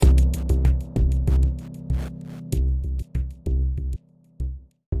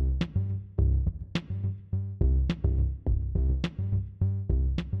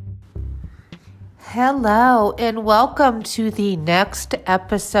Hello, and welcome to the next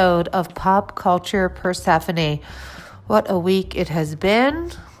episode of Pop Culture Persephone. What a week it has been.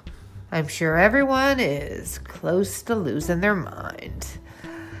 I'm sure everyone is close to losing their mind.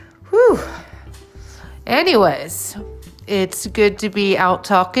 Whew. Anyways, it's good to be out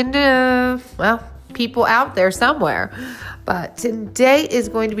talking to, people out there somewhere. But today is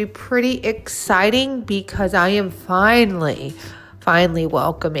going to be pretty exciting because I am finally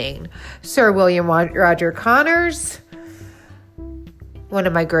welcoming Sir William Roger Connors, one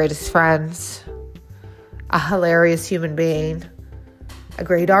of my greatest friends, a hilarious human being, a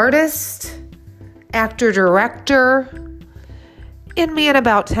great artist, actor, director, and man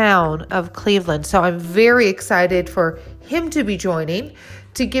about town of Cleveland. So I'm very excited for him to be joining.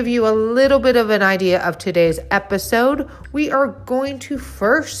 To give you a little bit of an idea of today's episode, we are going to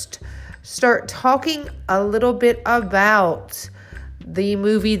first start talking a little bit about the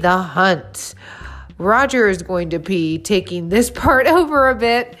movie The Hunt. Roger is going to be taking this part over a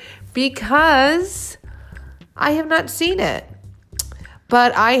bit because I have not seen it.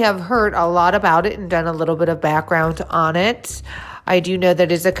 But I have heard a lot about it and done a little bit of background on it. I do know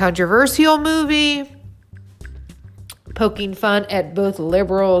that it's a controversial movie, poking fun at both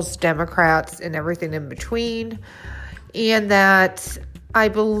liberals, Democrats, and everything in between. And that I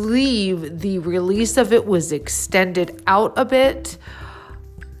believe the release of it was extended out a bit.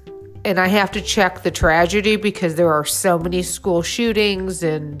 And I have to check the tragedy because there are so many school shootings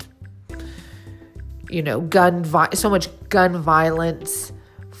and, so much gun violence,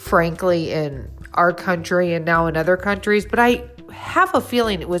 frankly, in our country and now in other countries. But I have a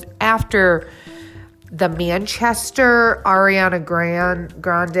feeling it was after the Manchester Ariana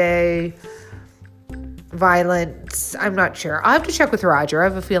Grande violence. I'm not sure. I'll have to check with Roger. I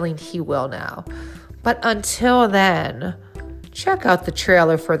have a feeling he will now. But until then, check out the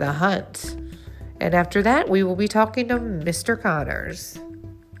trailer for The Hunt. And after that, we will be talking to Mr. Connors.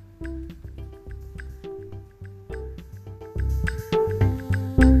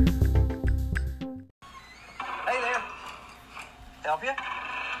 Hey there. Help you?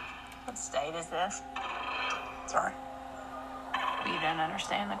 What state is this? Sorry. You don't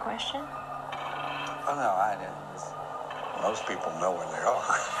understand the question? Oh, no, I didn't. Most people know where they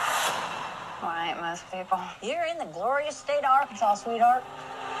are. Why ain't most people? You're in the glorious state of Arkansas, sweetheart.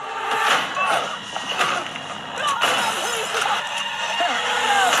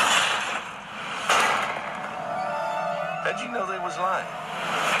 How'd you know they was lying?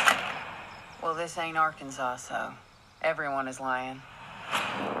 Well, this ain't Arkansas, so everyone is lying.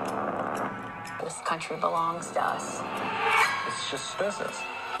 This country belongs to us. It's just business.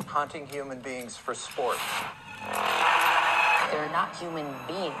 Hunting human beings for sport. They're not human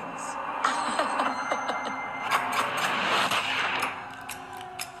beings.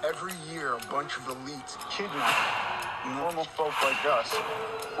 Every year, a bunch of elites kidnap normal folk like us.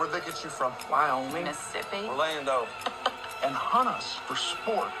 Where'd they get you from? Wyoming, Mississippi, Orlando. And hunt us for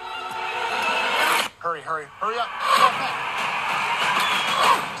sport. Hurry up.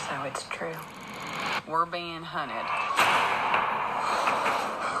 So it's true. We're being hunted.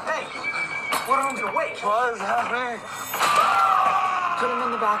 Hey, what are you wait? What is happening? Put them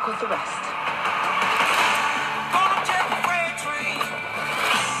in the back with the rest.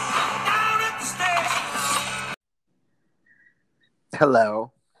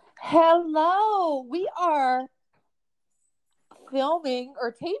 Hello. We are filming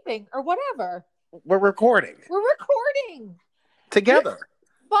or taping or whatever. We're recording We're recording. together.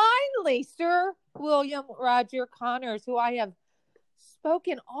 Finally, Sir William Roger Connors, who I have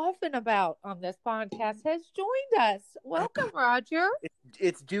spoken often about on this podcast, has joined us. Welcome, Roger.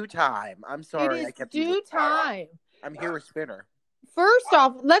 It's due time. I'm sorry. It I is kept due time. I'm here with Spinner. First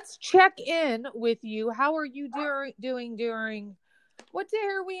off, let's check in with you. How are you doing during, what day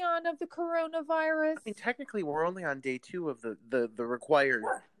are we on of the coronavirus? I mean, technically, we're only on day 2 of the required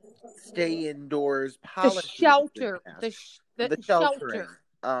stay indoors policy. The shelter. The sheltering.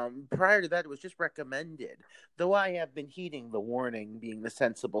 Prior to that, it was just recommended. Though I have been heeding the warning, being the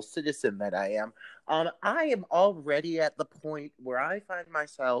sensible citizen that I am. I am already at the point where I find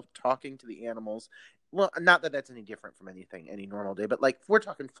myself talking to the animals. Well, not that that's any different from any normal day, but like if we're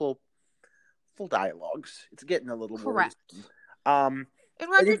talking full dialogues, it's getting a little correct. Worrisome. And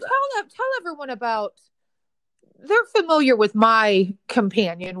Roger, tell everyone about. They're familiar with my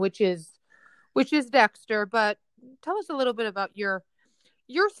companion, which is Dexter. But tell us a little bit about your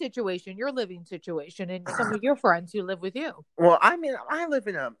situation, your living situation, and some of your friends who live with you. Well, I mean, I live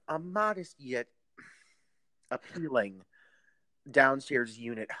in a modest yet appealing downstairs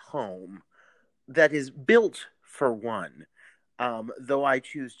unit home that is built for one. though I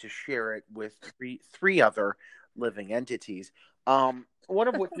choose to share it with three other living entities. One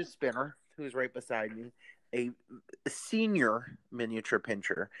of which is Spinner, who's right beside me, a senior miniature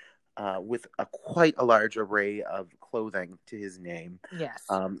pinscher with quite a large array of clothing to his name. Yes.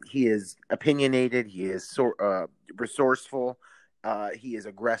 He is opinionated. He is resourceful. He is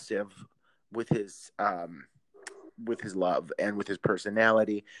aggressive with his love and with his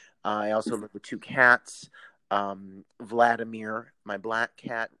personality. I also live with two cats. Vladimir, my black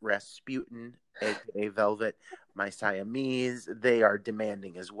cat, Rasputin, aka Velvet, my Siamese. They are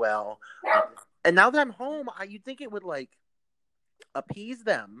demanding as well. And now that I'm home, you'd think it would like appease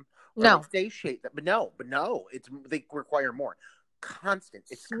them or No. like, satiate them, but no, they require more. Constant.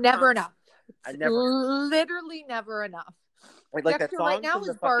 It's never enough. Literally never enough. like Dexter that song right now from is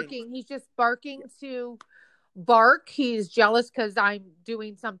the barking. He's just barking to bark. He's jealous because I'm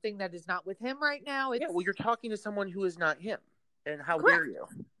doing something that is not with him right now. Yeah, well, you're talking to someone who is not him, and how Correct. dare you?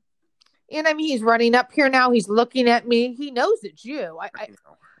 And I mean, he's running up here now. He's looking at me. He knows it's you. I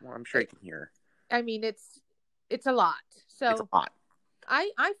know. Well, I'm sure he can hear. I mean, it's a lot. So It's a lot.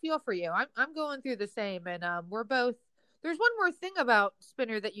 I feel for you. I'm going through the same, and we're both. There's one more thing about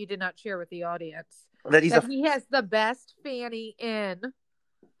Spinner that you did not share with the audience. That he has the best fanny in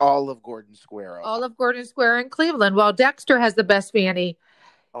all of Gordon Square. All of Gordon Square in Cleveland, while Dexter has the best fanny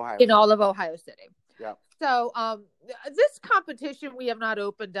in all of Ohio City. Yeah. So this competition we have not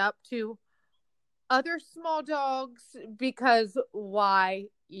opened up to other small dogs because why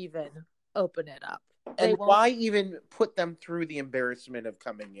even open it up? And why even put them through the embarrassment of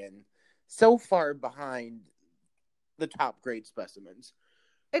coming in so far behind the top grade specimens?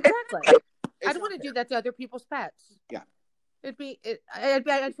 Exactly. I don't want to do that to other people's pets. Yeah.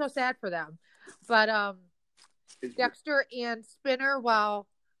 I'd feel sad for them. But Dexter and Spinner, while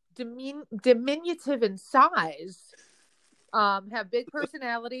diminutive in size, have big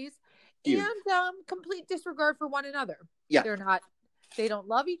personalities and complete disregard for one another. Yeah. They don't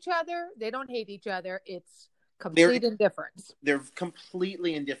love each other. They don't hate each other. It's complete indifference. They're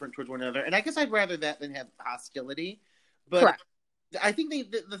completely indifferent towards one another. And I guess I'd rather that than have hostility. But correct. I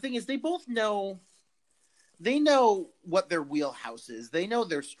think the thing is they both know what their wheelhouse is. They know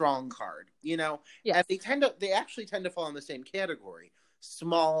their strong card, Yes. And they actually tend to fall in the same category.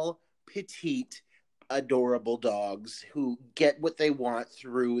 Small, petite, adorable dogs who get what they want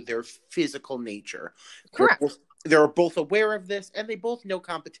through their physical nature. Correct. They're both aware of this, and they both know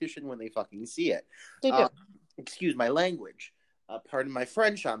competition when they fucking see it. They do. Excuse my language. Pardon my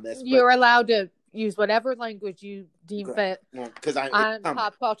French on this. You're allowed to use whatever language you deem fit. Well, because on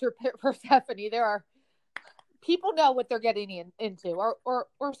Pop Culture Persephone, there are people know what they're getting into, or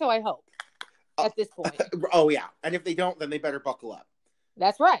so I hope. At this point. Oh yeah, and if they don't, then they better buckle up.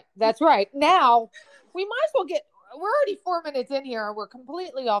 That's right. Now we might as well get. We're already 4 minutes in here, and we're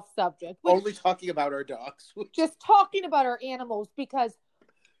completely off subject. Only talking about our dogs. Just talking about our animals because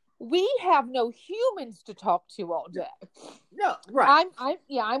we have no humans to talk to all day. No, right.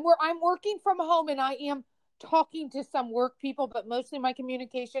 I'm working from home, and I am talking to some work people, but mostly my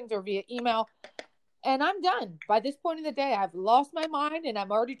communications are via email. And I'm done. By this point in the day, I've lost my mind, and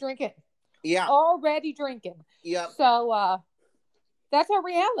I'm already drinking. Yeah. Already drinking. Yeah. So that's our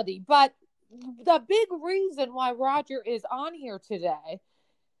reality. But the big reason why Roger is on here today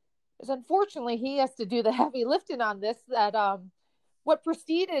is unfortunately he has to do the heavy lifting on this. That what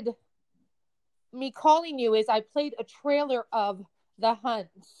preceded me calling you is I played a trailer of The Hunt.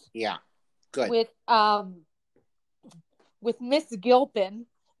 Yeah. Good. With Miss Gilpin.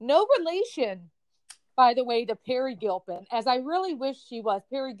 No relation, by the way, to Perry Gilpin, as I really wish she was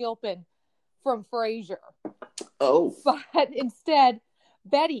Perry Gilpin from Frasier. Oh. But instead,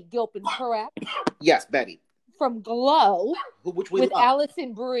 Betty Gilpin, correct? Yes, Betty. From Glow, which we with love.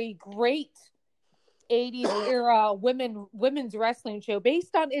 Allison Brie, great 80s era women's wrestling show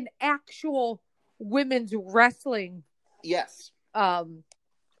based on an actual women's wrestling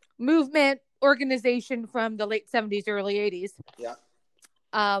movement organization from the late 70s, early 80s. Yeah.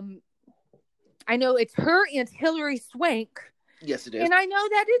 I know it's her and Hilary Swank. Yes, it is. And I know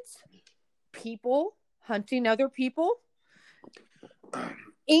that it's people hunting other people.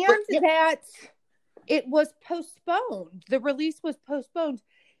 That it was postponed. The release was postponed.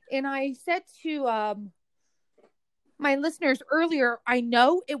 And I said to my listeners earlier, I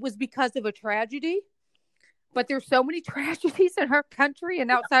know it was because of a tragedy, but there's so many tragedies in our country and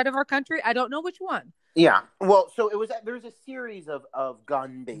outside of our country. I don't know which one. Yeah. Well, so there's a series of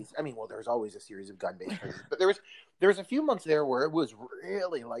gun-based. I mean, well, there's always a series of gun-based movies, but there was a few months there where it was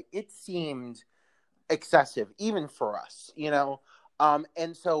really it seemed excessive, even for us,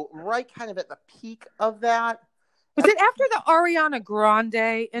 And so right kind of at the peak of that, Was it after the Ariana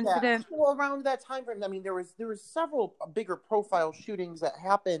Grande incident? Yeah, well, around that time frame, I mean, there was several bigger profile shootings that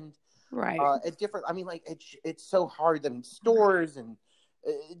happened Right. at different. I mean, like it's so hard. I mean, stores and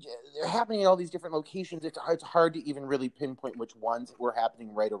they're happening at all these different locations. It's hard to even really pinpoint which ones were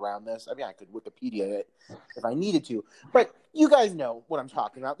happening right around this. I mean, I could Wikipedia it if I needed to, but you guys know what I'm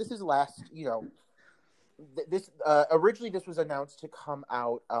talking about. This is last, this originally this was announced to come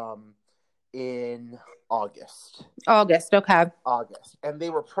out in August. Okay. August, and they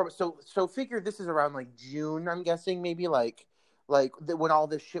were so figure this is around like June. I'm guessing maybe like when all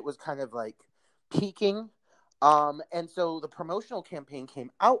this shit was kind of like peaking. And so the promotional campaign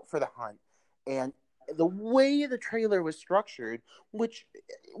came out for The Hunt, and the way the trailer was structured, which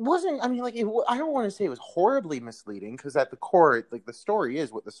wasn't, I mean, like, I don't want to say it was horribly misleading, because at the core, like, the story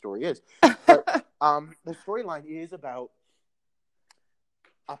is what the story is. But the storyline is about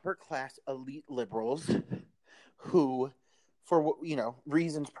upper class elite liberals who, for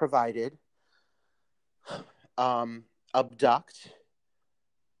reasons provided, abduct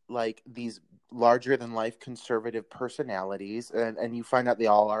like these larger than life conservative personalities, and you find out they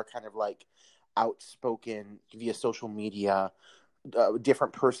all are kind of like outspoken via social media,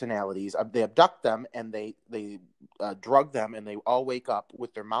 different personalities. They abduct them and they drug them, and they all wake up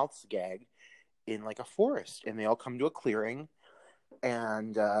with their mouths gagged in like a forest, and they all come to a clearing,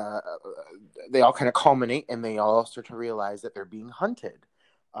 and they all kind of culminate, and they all start to realize that they're being hunted.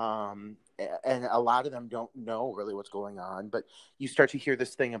 And a lot of them don't know really what's going on, but you start to hear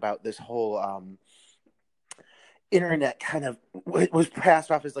this thing about this whole internet kind of was passed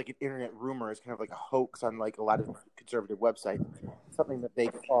off as like an internet rumor, as kind of like a hoax on like a lot of conservative websites, something that they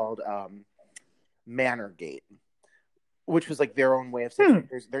called Manorgate, which was like their own way of saying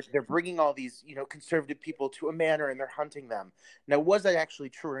they're bringing all these conservative people to a manor and they're hunting them. Now, was that actually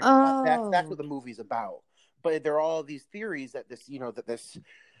true or not? That's what the movie's about. But there are all these theories that this that this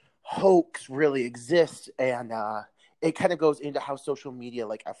hoax really exists, and it kind of goes into how social media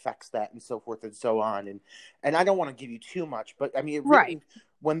like affects that and so forth and so on. And I don't want to give you too much, but I mean, it really,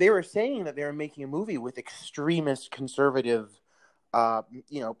 when they were saying that they were making a movie with extremist conservative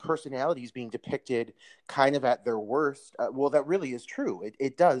personalities being depicted kind of at their worst, well, that really is true.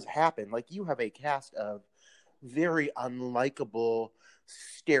 It does happen. Like, you have a cast of very unlikable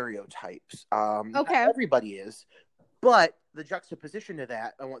stereotypes. Everybody is, but the juxtaposition to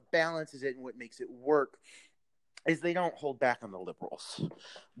that, and what balances it and what makes it work, is they don't hold back on the liberals.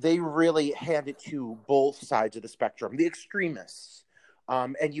 They really hand it to both sides of the spectrum, the extremists.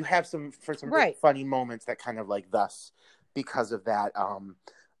 And you have some really funny moments that kind of like thus, because of that,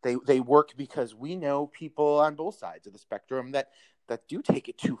 they work, because we know people on both sides of the spectrum that do take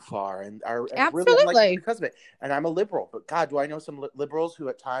it too far and are really unlikely because of it. And I'm a liberal, but God, do I know some liberals who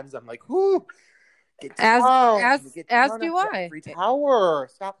at times I'm like, whoo, as do I. Tower,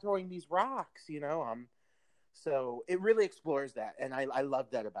 stop throwing these rocks, So it really explores that, and I love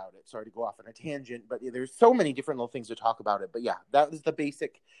that about it. Sorry to go off on a tangent, but there's so many different little things to talk about it. But yeah, that was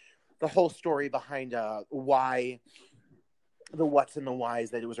the whole story behind why the what's and the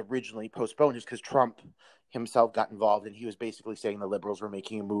whys, that it was originally postponed, just because Trump himself got involved, and he was basically saying the liberals were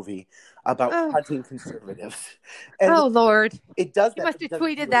making a movie about hunting conservatives. And Lord, it does. You must have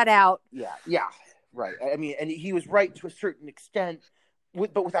tweeted that out. Yeah, right. I mean, and he was right to a certain extent,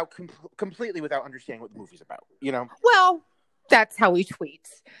 but without completely without understanding what the movie's about. Well, that's how he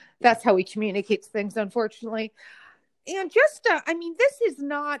tweets. That's how he communicates things, unfortunately. And just, I mean, this is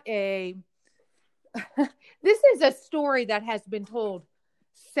not a. This is a story that has been told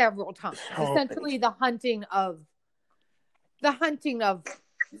several times. Essentially, the hunting of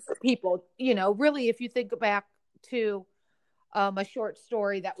people. Really, if you think back to a short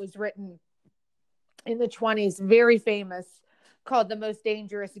story that was written in the 1920s, very famous, called The Most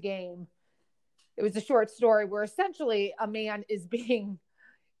Dangerous Game. It was a short story where essentially a man is being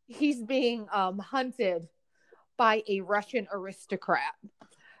hunted by a Russian aristocrat.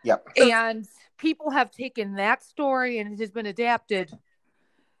 Yep. And people have taken that story, and it has been adapted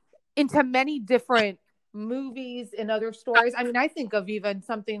into many different movies and other stories. I mean, I think of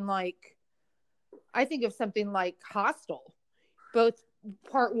something like Hostel, both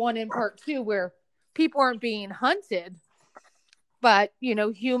part 1 and part 2, where people aren't being hunted, but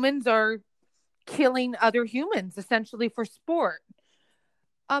humans are killing other humans essentially for sport.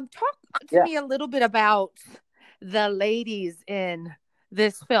 Talk to me a little bit about the ladies in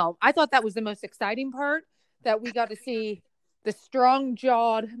this film. I thought that was the most exciting part, that we got to see the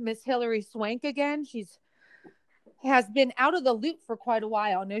strong-jawed Miss Hilary Swank again. Has been out of the loop for quite a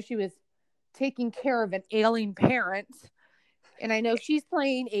while. I know she was taking care of an ailing parent, and I know she's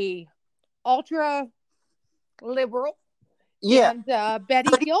playing a ultra liberal. Yeah. And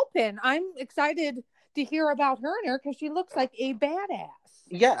Betty Gilpin. I'm excited to hear about her in her because she looks like a badass.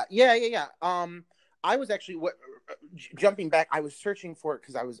 Yeah. I was actually jumping back. I was searching for it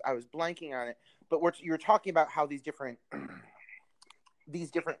because I was blanking on it. But you were talking about how these different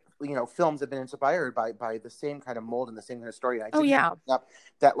films have been inspired by the same kind of mold and the same kind of story. And I Oh yeah, up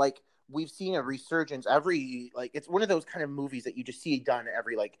that like we've seen a resurgence every it's one of those kind of movies that you just see done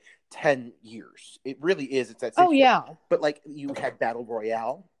every 10 years. It really is. It's that. Oh yeah. But you had Battle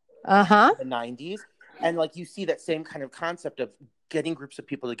Royale. In the 90s, and you see that same kind of concept of getting groups of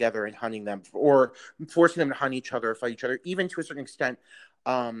people together and hunting them, or forcing them to hunt each other or fight each other, even to a certain extent.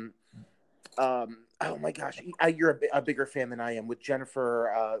 Oh my gosh, you're a bigger fan than I am with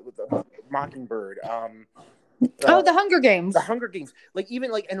Jennifer with the Mockingbird. The Hunger Games. The Hunger Games,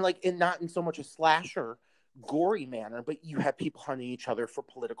 and not in so much a slasher, gory manner, but you have people hunting each other for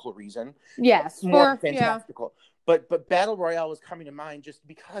political reason. Yes, more fantastical. Yeah. But Battle Royale was coming to mind just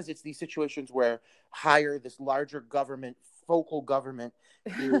because it's these situations where this larger government, focal government,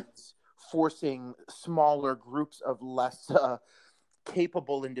 is forcing smaller groups of less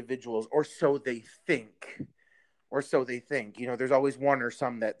capable individuals, or so they think. There's always one or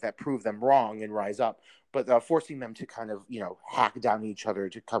some that prove them wrong and rise up, but forcing them to kind of hack down each other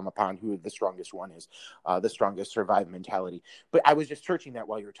to come upon who the strongest one is, the strongest survive mentality. But I was just searching that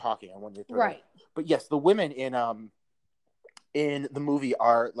while you were talking. I wanted to right. But yes, the women in the movie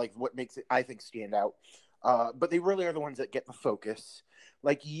are what makes it, I think, stand out. But they really are the ones that get the focus.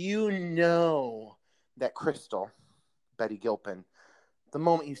 That Crystal, Betty Gilpin, the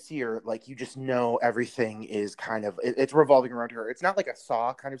moment you see her, you just know everything is kind of it's revolving around her. It's not like a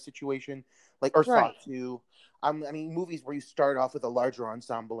Saw kind of situation, or Saw 2. I mean, movies where you start off with a larger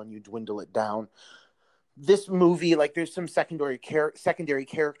ensemble and you dwindle it down. This movie, there's some secondary characters,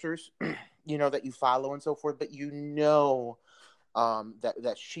 that you follow and so forth, but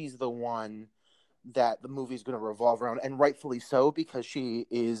that she's the one that the movie's going to revolve around, and rightfully so, because she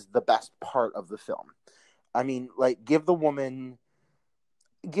is the best part of the film. I mean,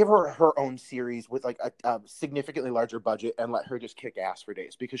 give her own series with a significantly larger budget and let her just kick ass for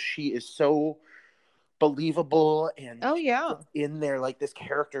days, because she is so believable and in there. This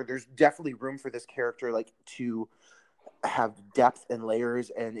character, there's definitely room for this character to have depth and layers,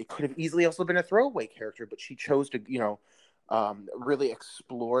 and it could have easily also been a throwaway character, but she chose to really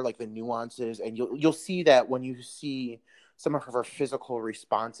explore the nuances, and you'll see that when you see some of her physical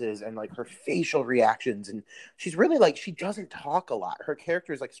responses and her facial reactions. And she's really she doesn't talk a lot. Her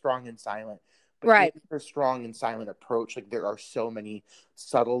character is strong and silent, but in her strong and silent approach, there are so many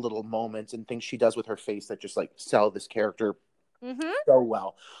subtle little moments and things she does with her face that just sell this character so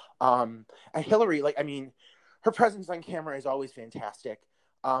well. And Hillary, I mean, her presence on camera is always fantastic.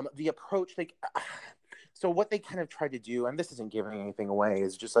 The approach, so what they kind of tried to do, and this isn't giving anything away,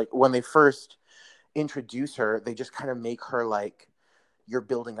 is just when they first introduce her, they just kind of make her you're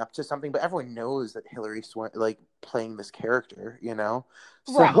building up to something, but everyone knows that Hillary Swank playing this character, So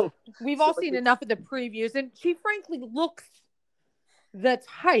right. We've all seen enough of the previews, and she frankly looks the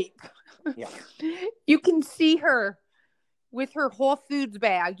type. Yeah. You can see her with her Whole Foods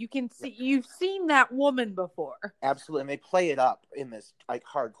bag. You've seen that woman before. Absolutely. And they play it up in this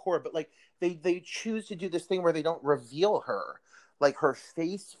hardcore, but they choose to do this thing where they don't reveal her her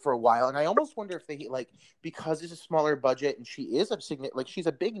face for a while. And I almost wonder if they because it's a smaller budget and she is she's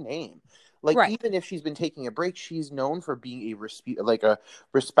a big name. Even if she's been taking a break, she's known for being a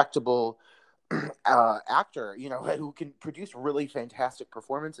respectable actor, who can produce really fantastic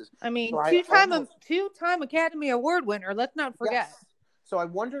performances. I mean, two-time Academy Award winner. Let's not forget. Yes. So I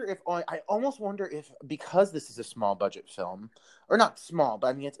almost wonder if, because this is a small budget film, or not small, but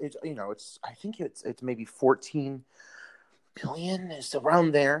I mean it's I think it's maybe 14 billion, is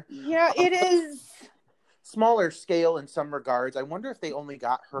around there. Yeah, it is. Smaller scale in some regards. I wonder if they only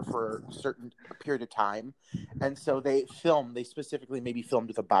got her for a certain period of time, and so they specifically maybe filmed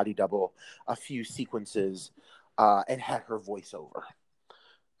with a body double a few sequences and had her voiceover,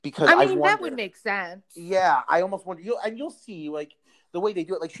 because I wonder, that would make sense. Yeah, I almost wonder. You'll see the way they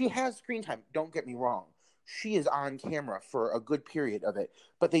do it. She has screen time, don't get me wrong. She is on camera for a good period of it,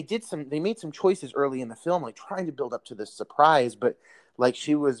 but they made some choices early in the film, trying to build up to this surprise, but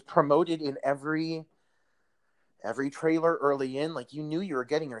she was promoted in every trailer early in, you knew you were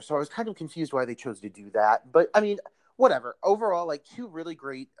getting her. So I was kind of confused why they chose to do that, but I mean, whatever. Overall, two really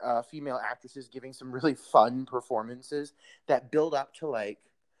great female actresses giving some really fun performances that build up to I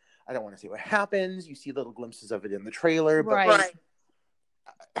don't want to say what happens. You see little glimpses of it in the trailer, but right.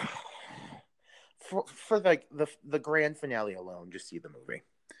 For the grand finale alone, just see the movie.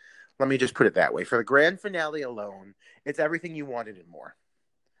 Let me just put it that way. For the grand finale alone, it's everything you wanted and more.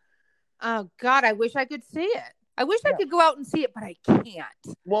 Oh, God, I wish I could see it. I wish I could go out and see it, but I can't.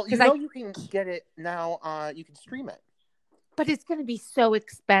 Well, you can get it now. You can stream it. But it's going to be so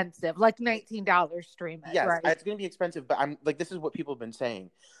expensive, like $19 stream it. Yes, right? It's going to be expensive, but I'm like, this is what people have been saying.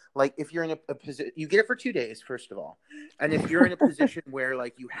 Like, if you're in a position, you get it for 2 days, first of all. And if you're in a position where,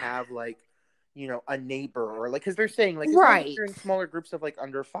 like, you have, like, you know, a neighbor or, like, because they're saying, like, if you're in smaller groups of, like,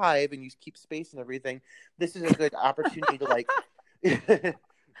 under 5 and you keep space and everything, this is a good opportunity to, like,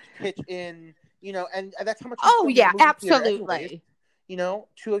 pitch in, you know, and that's how much. Oh, yeah, absolutely. You know,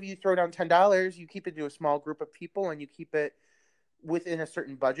 2 of you throw down $10, you keep it to a small group of people, and you keep it within a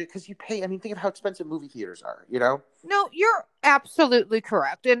certain budget, because you pay. I mean, think of how expensive movie theaters are, you know? No, you're absolutely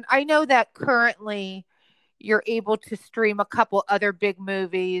correct. And I know that currently you're able to stream a couple other big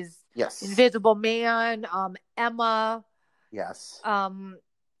movies. Yes. Invisible Man, Emma. Yes. And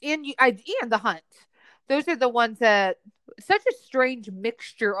The Hunt. Those are the ones that, such a strange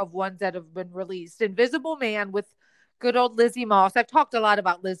mixture of ones that have been released. Invisible Man with good old Lizzie Moss. I've talked a lot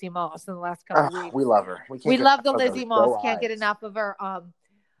about Lizzie Moss in the last couple of weeks. We love her. We love the Lizzie Moss. Can't get enough of her.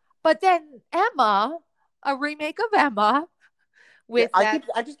 But then Emma, a remake of Emma. With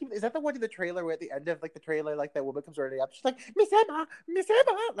is that the one in the trailer where at the end of like the trailer, like that woman comes running up, she's like, Miss Emma,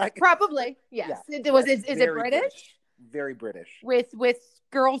 like probably yes. Yeah, is it British? Very British. With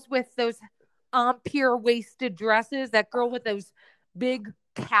girls with those pure waisted dresses. That girl with those big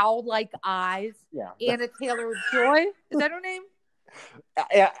cow-like eyes. Yeah. Anna Taylor-Joy. Is that her name?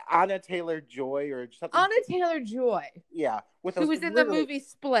 Anna Taylor-Joy or something. Anna Taylor-Joy. Yeah. Who was in the movie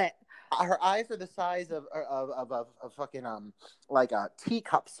Split. Her eyes are the size of fucking like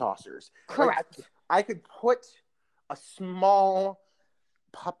teacup saucers. Correct. Like, I could put a small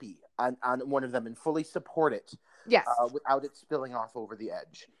puppy on one of them and fully support it. Yes. Without it spilling off over the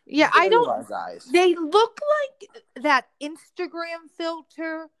edge. Yeah, I don't. They look like that Instagram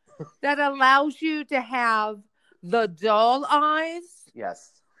filter that allows you to have the doll eyes. Yes.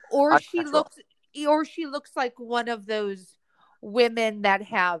 Or she looks like one of those women that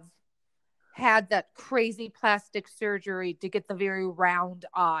have had that crazy plastic surgery to get the very round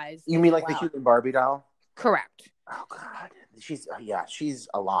eyes. You mean like the human Barbie doll? Correct. Oh God, she's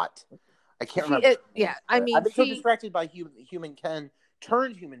a lot. I can't remember. I've been so distracted by human Ken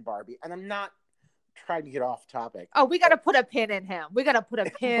turned human Barbie, and I'm not trying to get off topic. Oh, we got to put a pin in him. We got to put a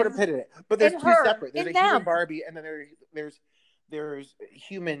pin. Put a pin in it. But there's two separate. There's a human Barbie, and then there's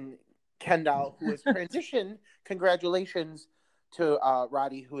human Ken doll who has transitioned. Congratulations to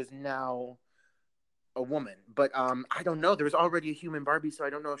Roddy, who is now a woman. But I don't know. There's already a human Barbie, so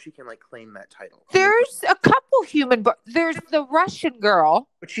I don't know if she can like claim that title. There's a couple human. There's the Russian girl,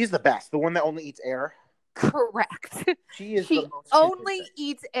 but she's the best. The one that only eats air. Correct. She only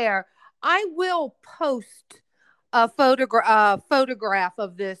eats air. I will post a photograph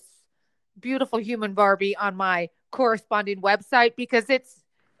of this beautiful human Barbie on my corresponding website because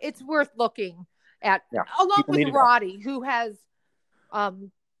it's worth looking at. Yeah. Along with Roddy, who has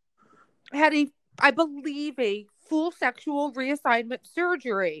had I believe a full sexual reassignment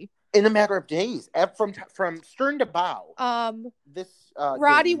surgery in a matter of days, from stern to bow. This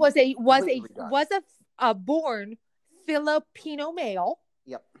Roddy was a born Filipino male.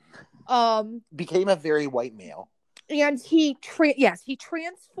 Yep. Became a very white male, and he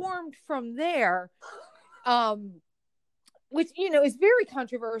transformed from there, which is very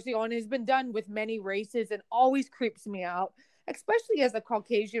controversial and has been done with many races and always creeps me out, especially as a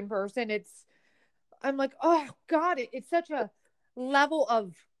Caucasian person. I'm like, oh God, it's such a level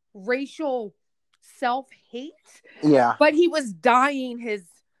of racial self-hate. Yeah. But he was dyeing his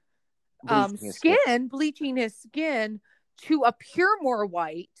bleaching his skin to appear more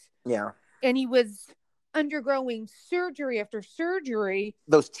white. Yeah. And he was undergoing surgery after surgery.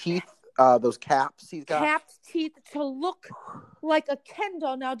 Those teeth, those caps he's got. Capped teeth to look like a Ken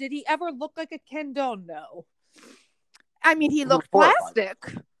doll. Now, did he ever look like a Ken doll? No. I mean, he looked plastic.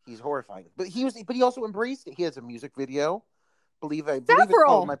 He's horrifying. But he also embraced it. He has a music video. I believe it's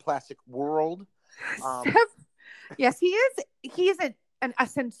called My Plastic World. Yes, he is a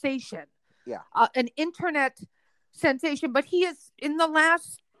sensation. Yeah. An internet sensation, but he is in the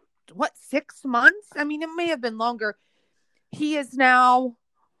last 6 months? I mean, it may have been longer. He is now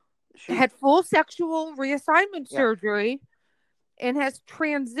had full sexual reassignment surgery and has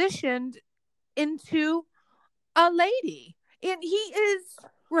transitioned into a lady. And he is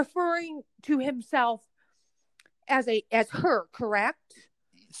referring to himself as her, correct?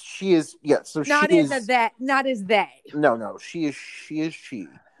 She is, yes. So not she as they. No. She is she.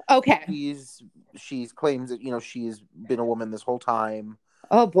 Okay. She claims that she's been a woman this whole time.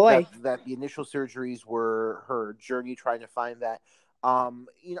 Oh boy. That the initial surgeries were her journey trying to find that.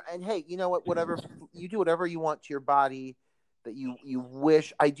 And hey, you know what? Whatever you do, whatever you want to your body that you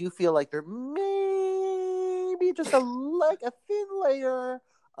wish. I do feel like there may be just a thin layer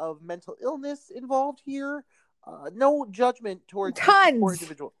of mental illness involved here. No judgment towards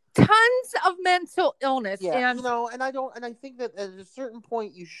individual. Tons of mental illness. Yeah, And and I think that at a certain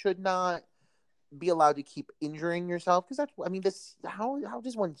point you should not be allowed to keep injuring yourself, because how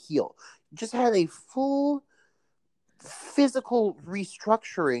does one heal? You just had a full physical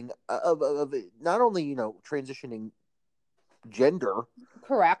restructuring of not only transitioning gender,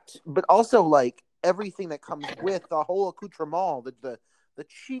 correct, but also like everything that comes with the whole accoutrement, the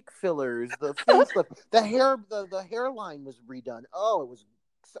cheek fillers, the facelift, the hair, the hairline was redone. Oh, it was.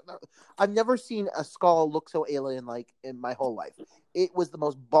 I've never seen a skull look so alien-like in my whole life. It was the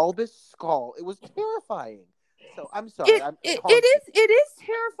most bulbous skull. It was terrifying. So I'm sorry. It is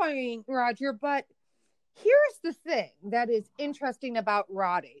terrifying, Roger. But here's the thing that is interesting about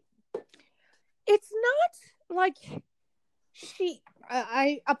Roddy. It's not like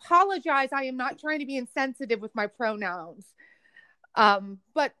I apologize. I am not trying to be insensitive with my pronouns.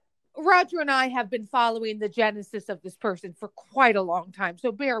 But Roger and I have been following the genesis of this person for quite a long time,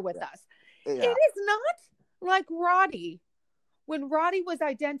 so bear with us. Yeah. It is not like Roddy, when Roddy was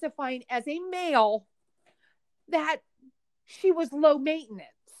identifying as a male, that she was low maintenance.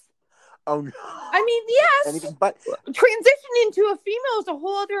 Oh no! I mean, yes, anything but transitioning into a female is a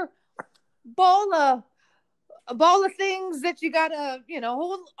whole other ball of things that you gotta, a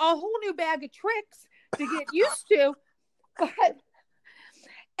whole new bag of tricks to get used to, but.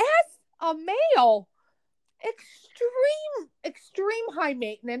 As a male, extreme high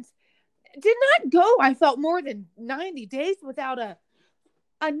maintenance, did not go, I felt, more than 90 days without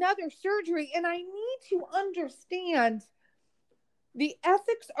another surgery. And I need to understand the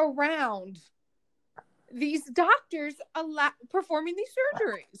ethics around these doctors performing these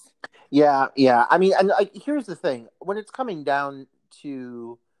surgeries. Yeah. I mean, and here's the thing. When it's coming down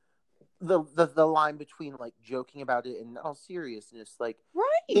to the line between like joking about it and all seriousness, like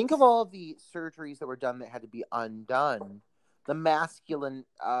think of all of the surgeries that were done that had to be undone, the masculine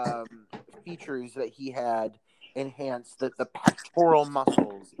features that he had enhanced, the pectoral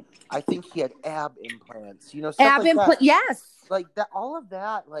muscles. I think he had ab implants, stuff ab like that. Yes, like that. All of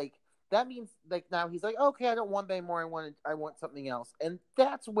that, like that means like now he's like, okay, I don't want that anymore. I want something else, and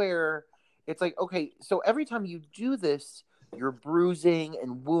that's where it's like, okay, so every time you do this, you're bruising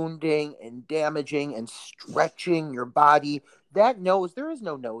and wounding and damaging and stretching your body. That nose, there is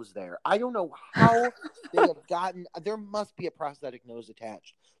no nose there. I don't know how they have gotten. There must be a prosthetic nose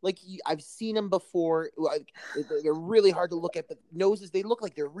attached. Like I've seen them before. Like, they're really hard to look at, but noses, they look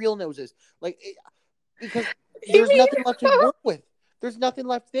like they're real noses. Because there's nothing left to work with. There's nothing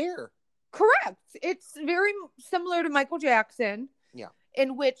left there. Correct. It's very similar to Michael Jackson. Yeah.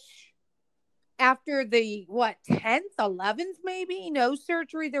 In which, after the 10th, 11th, maybe nose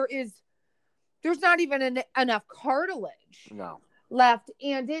surgery, there's not even enough cartilage left.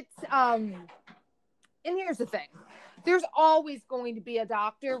 And it's and here's the thing. There's always going to be a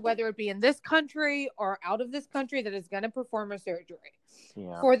doctor, whether it be in this country or out of this country, that is going to perform a surgery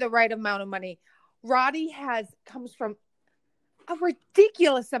for the right amount of money. Roddy comes from a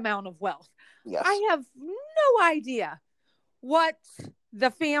ridiculous amount of wealth. Yes. I have no idea what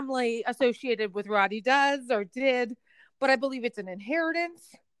the family associated with Roddy does or did, but I believe it's an inheritance.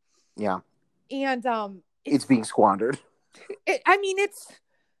 Yeah. And it's being squandered. I'm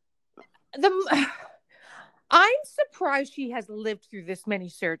surprised she has lived through this many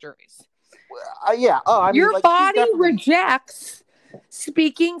surgeries. Yeah. Oh, your body rejects,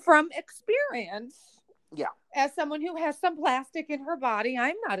 speaking from experience. Yeah. As someone who has some plastic in her body,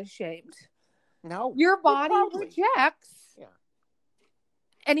 I'm not ashamed. No. Your body rejects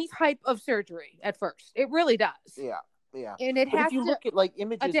any type of surgery at first. It really does. Yeah. And it has to look at like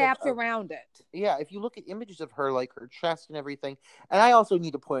images adapt around it. Yeah, if you look at images of her, like her chest and everything. And I also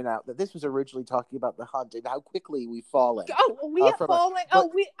need to point out that this was originally talking about The Hunt and how quickly we've fallen. Oh, we have fallen. I'm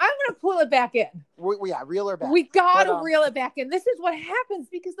going to pull it back in. Reel her back. We got to reel it back in. This is what happens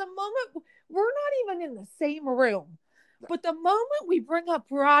because the moment we're not even in the same room, but the moment we bring up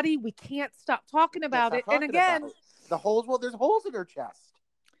Roddy, we can't stop talking about it. And again, there's holes in her chest.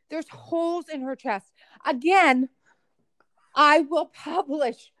 There's holes in her chest. Again, I will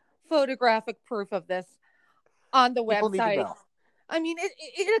publish photographic proof of this on the website. I mean,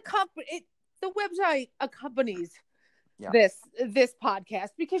 the website accompanies this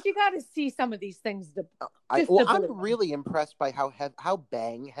podcast because you got to see some of these things. I'm really impressed by how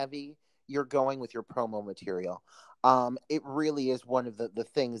bang heavy you're going with your promo material. It really is one of the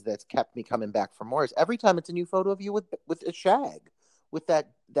things that's kept me coming back for more. Is every time it's a new photo of you with a shag, with that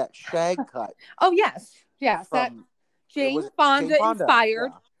shag cut. Oh yes, that Jane Fonda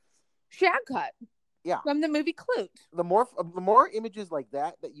inspired shag cut. Yeah, from the movie Clute. The more images like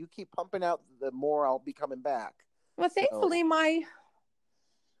that you keep pumping out, the more I'll be coming back. Well, thankfully,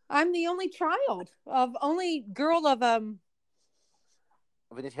 I'm the only girl of an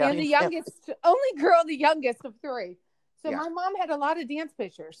Italian, the youngest, the youngest of three. So my mom had a lot of dance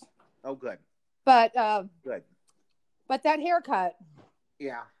pictures. Oh, good. But good. But that haircut,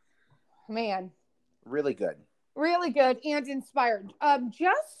 yeah, man, really good. Really good and inspired.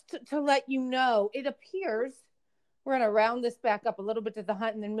 Just to let you know, it appears we're going to round this back up a little bit to the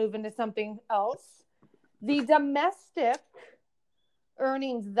hunt and then move into something else. The domestic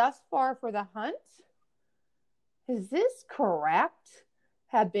earnings thus far for the hunt, is this correct?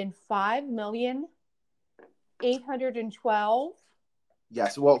 Have been $5,812,000.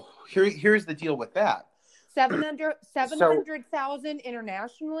 Yes. Well, here's the deal with that. 700,000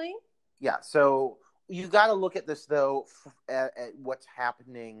 internationally. Yeah. So you got to look at this though at what's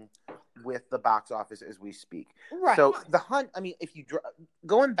happening with the box office as we speak. Right. So the hunt. I mean, if you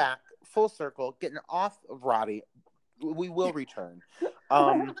going back full circle, getting off of Robbie, we will return.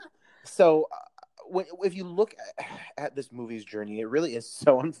 So if you look at this movie's journey, it really is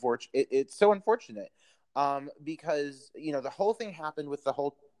so unfortunate. It's so unfortunate because the whole thing happened with the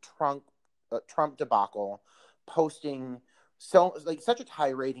whole Trump debacle, posting such a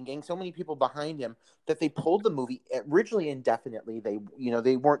tirade and getting so many people behind him that they pulled the movie originally indefinitely. They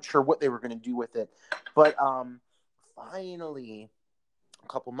weren't sure what they were going to do with it, but finally a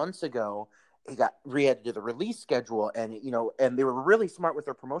couple months ago it got re-added to the release schedule, and they were really smart with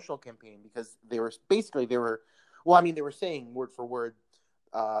their promotional campaign because they were saying word for word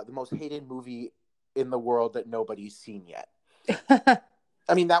the most hated movie in the world that nobody's seen yet.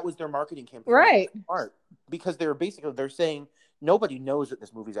 I mean, that was their marketing campaign. Right. Smart, because they're saying nobody knows what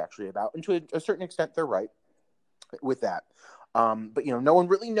this movie's actually about. And to a certain extent, they're right with that. But, no one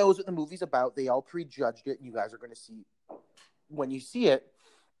really knows what the movie's about. They all prejudged it. And you guys are going to see, when you see it,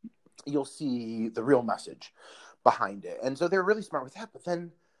 you'll see the real message behind it. And so they're really smart with that. But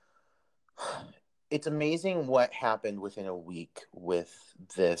then it's amazing what happened within a week with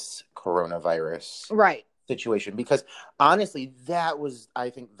this coronavirus. Right. Situation, because honestly that was,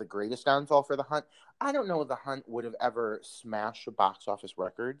 I think, the greatest downfall for the hunt. I don't know if the hunt would have ever smashed box office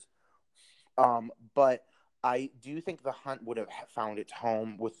records, but I do think the hunt would have found its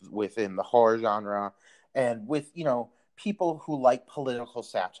home within the horror genre and with people who like political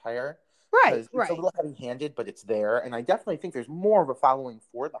satire. Right. It's a little heavy-handed, but it's there, and I definitely think there's more of a following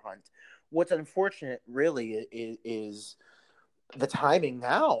for the hunt. What's unfortunate really is the timing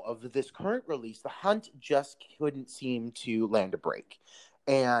now of this current release. The hunt just couldn't seem to land a break,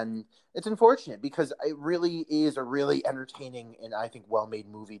 and it's unfortunate because it really is a really entertaining and I think well-made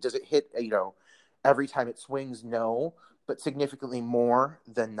movie. Does it hit every time it swings? No, but significantly more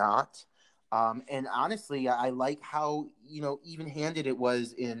than not. And honestly, I like how even-handed it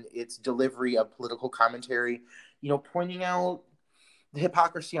was in its delivery of political commentary, pointing out the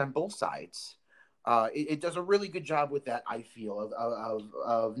hypocrisy on both sides. It does a really good job with that, I feel,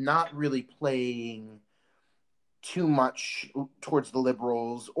 of not really playing too much towards the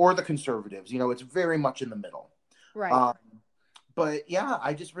liberals or the conservatives. It's very much in the middle. Right. But yeah,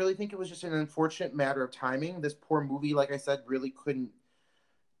 I just really think it was just an unfortunate matter of timing. This poor movie, like I said, really couldn't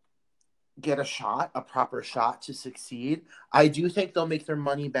get a proper shot to succeed. I do think they'll make their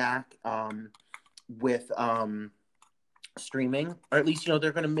money back with streaming, or at least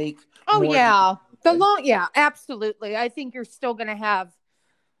they're going to make. Oh yeah, absolutely. I think you're still going to have.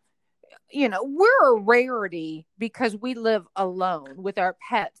 We're a rarity because we live alone with our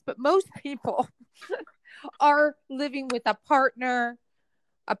pets, but most people are living with a partner,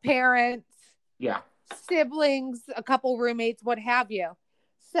 a parent, siblings, a couple roommates, what have you.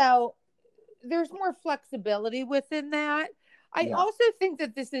 So there's more flexibility within that. I also think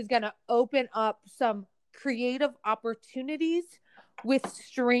that this is going to open up some creative opportunities with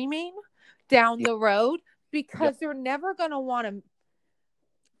streaming down the road, because they're never going to want to,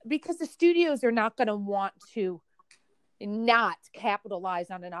 because the studios are not going to want to not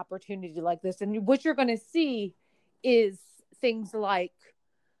capitalize on an opportunity like this. And what you're going to see is things like,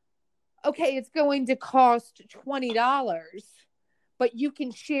 okay, it's going to cost $20, but you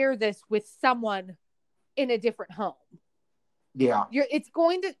can share this with someone in a different home. Yeah. You're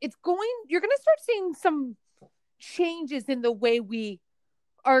going to start seeing some changes in the way we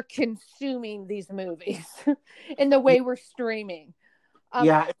are consuming these movies in the way we're streaming.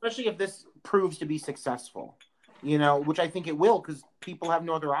 Especially if this proves to be successful, which I think it will, because people have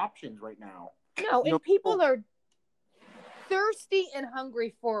no other options right now. No, and people are thirsty and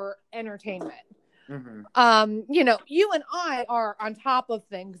hungry for entertainment. Mm-hmm. You and I are on top of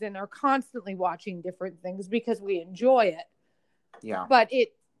things and are constantly watching different things because we enjoy it. Yeah. But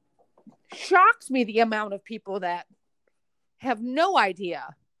it shocks me the amount of people that have no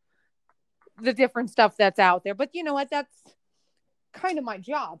idea the different stuff that's out there. But you know what? That's kind of my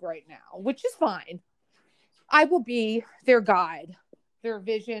job right now, which is fine. I will be their guide. Their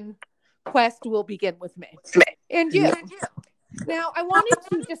vision quest will begin with me. And you. Now, I wanted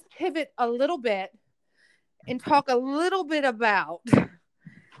to just pivot a little bit and talk a little bit about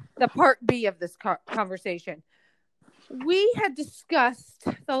the part B of this conversation. We had discussed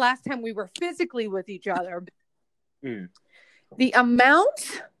the last time we were physically with each other the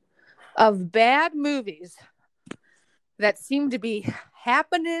amount of bad movies that seem to be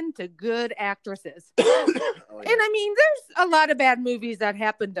happening to good actresses. Oh, yeah. And I mean, there's a lot of bad movies that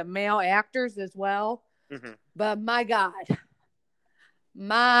happen to male actors as well. Mm-hmm. But my God,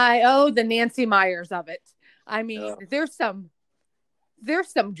 the Nancy Meyers of it. I mean, there's some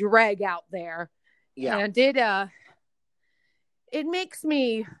drag out there. Yeah. And it makes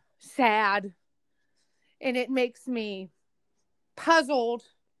me sad, and it makes me puzzled,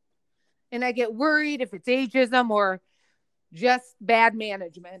 and I get worried if it's ageism or just bad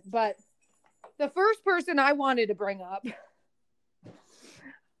management. But the first person I wanted to bring up,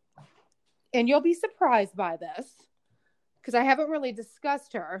 and you'll be surprised by this because I haven't really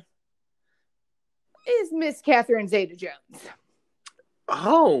discussed her, is Miss Catherine Zeta-Jones.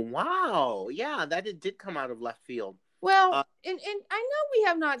 Oh, wow. Yeah, it did come out of left field. Well, and I know we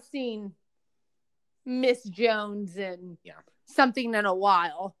have not seen Miss Jones in something in a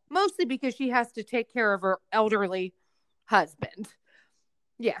while, mostly because she has to take care of her elderly husband.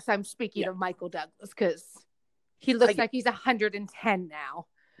 Yes, I'm speaking of Michael Douglas, because he looks like he's 110 now.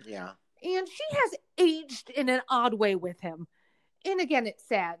 Yeah. And she has aged in an odd way with him. And again, it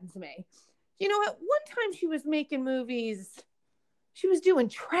saddens me. At one time she was making movies. She was doing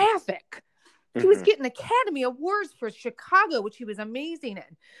Traffic. She was getting Academy Awards for Chicago, which she was amazing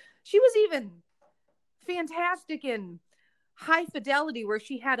in. She was even fantastic in High Fidelity, where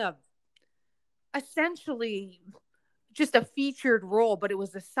she had essentially just a featured role, but it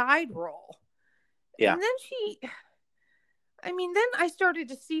was a side role. Yeah. And then then I started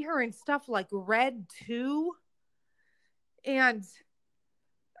to see her in stuff like Red 2. And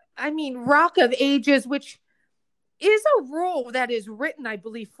Rock of Ages, which is a role that is written, I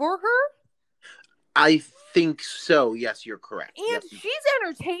believe, for her. I think so. Yes, you're correct. And she's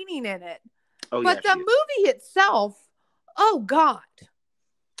entertaining in it. Oh, but the movie itself, oh God.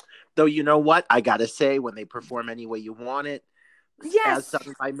 Though, you know what? I gotta say, when they perform Any Way You Want It, as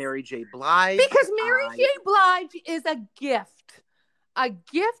sung by Mary J. Blige. Because Mary J. Blige is a gift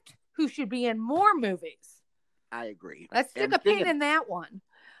who should be in more movies. I agrre. Let's stick a pin in that one.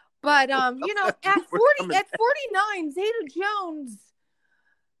 But at 49, Zeta-Jones,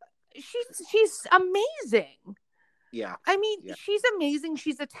 she's amazing. Yeah. She's amazing.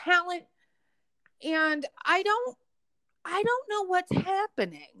 She's a talent, and I don't know what's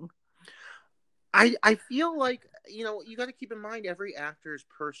happening. I feel like, you got to keep in mind every actor's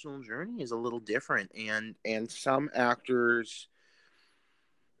personal journey is a little different, and some actors.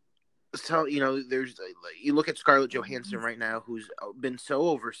 So, there's, you look at Scarlett Johansson right now, who's been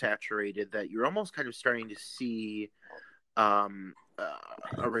so oversaturated that you're almost kind of starting to see a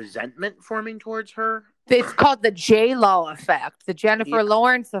resentment forming towards her. It's called the J-Lo effect, the Jennifer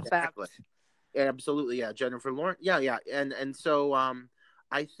Lawrence effect. Exactly. Absolutely, yeah. Jennifer Lawrence, yeah. And so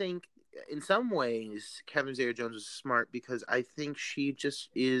I think in some ways Catherine Zeta-Jones is smart, because I think she just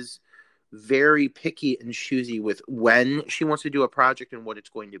is very picky and choosy with when she wants to do a project and what it's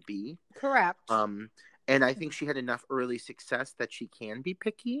going to be. Correct. And I think she had enough early success that she can be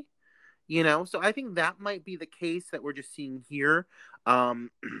picky, so I think that might be the case that we're just seeing here.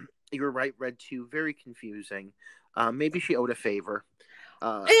 You're right, Red 2, very confusing. Maybe she owed a favor.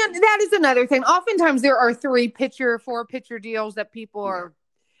 And that is another thing. Oftentimes there are 3-picture, 4-picture deals that people are,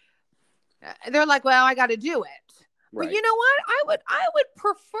 they're like, well, I got to do it. Right. But you know what? I would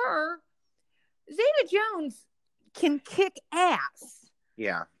prefer Zeta-Jones can kick ass.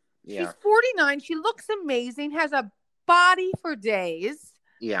 Yeah. She's 49. She looks amazing, has a body for days.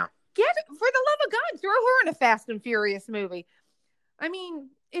 Yeah. For the love of God, throw her in a Fast and Furious movie.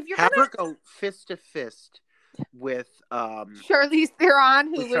 If you're her go fist to fist with Charlize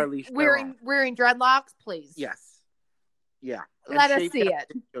Theron, who was wearing dreadlocks, please. Yes. Yeah. Let us see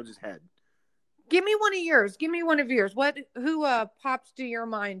it. Jones's head. Give me one of yours. Who pops to your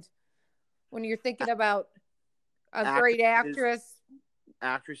mind when you're thinking about a great actress?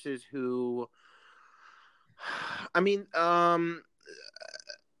 Actresses who, I mean, so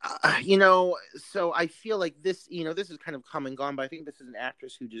I feel like this, this is kind of come and gone, but I think this is an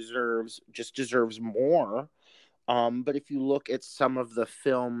actress who deserves more. But if you look at some of the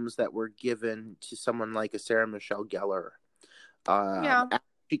films that were given to someone like a Sarah Michelle Gellar,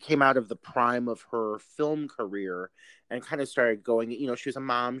 she came out of the prime of her film career and kind of started going, she was a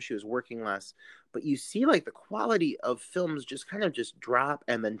mom, she was working less, but you see like the quality of films just kind of just drop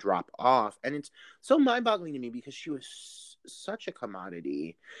and then drop off. And it's so mind-boggling to me because she was such a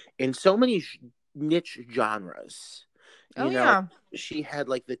commodity in so many niche genres. She had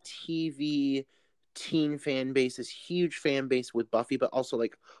like the TV teen fan base, this huge fan base with Buffy, but also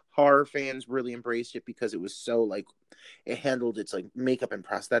like horror fans really embraced it because it was so like it handled its like makeup and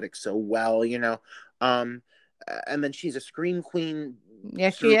prosthetics so well, and then she's a Scream queen.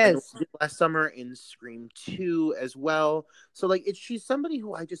 Yes, she is. Last summer in Scream 2 as well. So like she's somebody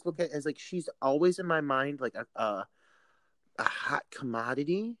who I just look at as like she's always in my mind like a hot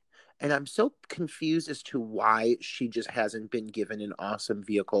commodity, and I'm so confused as to why she just hasn't been given an awesome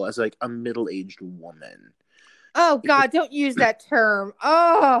vehicle as like a middle-aged woman. Oh God, don't use that term.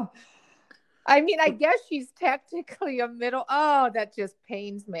 Oh, I mean, I guess she's technically a middle. Oh, that just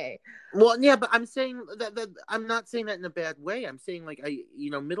pains me. Well, yeah, but I'm saying that I'm not saying that in a bad way. I'm saying like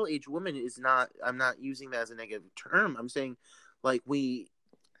middle-aged woman is not. I'm not using that as a negative term. I'm saying like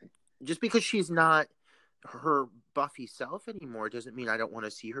just because she's not her Buffy self anymore doesn't mean I don't want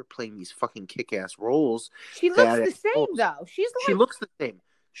to see her playing these fucking kick-ass roles. She looks the same though. She looks the same.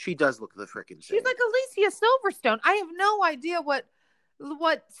 She does look the freaking same. She's like Alicia Silverstone. I have no idea what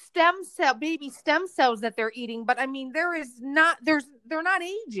baby stem cells that they're eating, but I mean they're not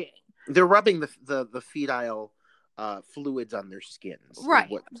aging. They're rubbing the fetile fluids on their skins.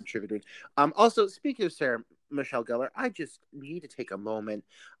 Right. What I'm sure they're doing. Also, speaking of Sarah Michelle Gellar, I just need to take a moment.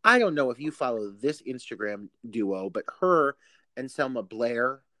 I don't know if you follow this Instagram duo, but her and Selma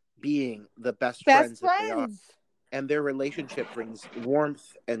Blair being the best friends that they are, and their relationship brings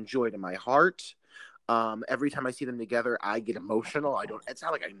warmth and joy to my heart. Every time I see them together, I get emotional. It's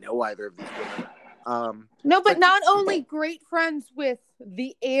not like I know either of these women. No, but not only great friends with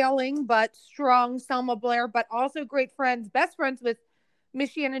the ailing but strong Selma Blair, but also best friends with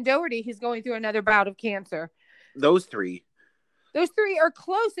Miss Shannon Doherty, who's going through another bout of cancer. Those three are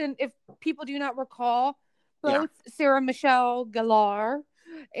close, and if people do not recall, both Sarah Michelle Gellar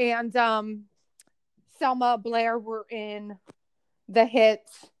and Selma Blair were in the hit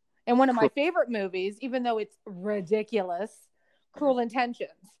and one of my favorite movies, even though it's ridiculous, Cruel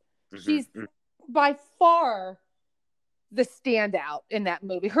Intentions. Mm-hmm. She's by far the standout in that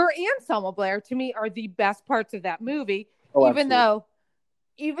movie. Her and Selma Blair, to me, are the best parts of that movie, even though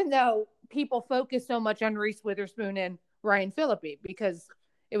people focus so much on Reese Witherspoon and Ryan Phillippe because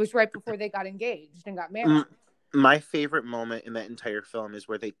it was right before they got engaged and got married. My favorite moment in that entire film is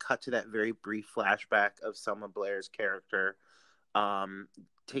where they cut to that very brief flashback of Selma Blair's character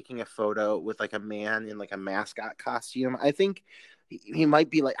taking a photo with like a man in like a mascot costume. I think he might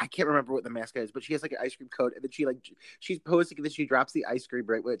be like, I can't remember what the mascot is, but she has like an ice cream cone, and then she's posing, and then she drops the ice cream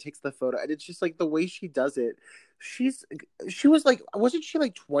right when it takes the photo, and it's just like the way she does it. She was like, wasn't she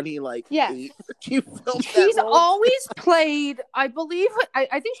like 20? Like, yes. 8? She filmed She's always played. I believe.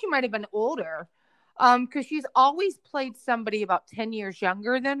 I think she might have been older, because she's always played somebody about 10 years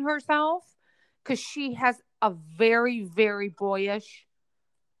younger than herself, because she has a very, very boyish,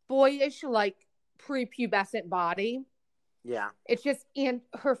 like prepubescent body. Yeah. It's just, and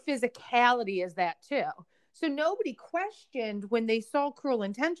her physicality is that too. So nobody questioned when they saw Cruel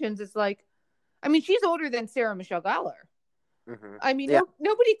Intentions. It's like, I mean, she's older than Sarah Michelle Gellar. Mm-hmm. I mean,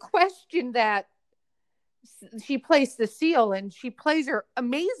 nobody questioned that she plays Cecile, and she plays her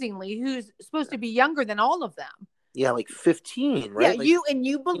amazingly, who's supposed to be younger than all of them. Yeah, like 15, right? Yeah, like,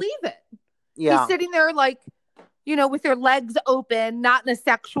 you believe it. Yeah. She's sitting there like, with her legs open, not in a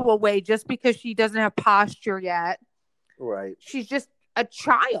sexual way, just because she doesn't have posture yet. Right. She's just a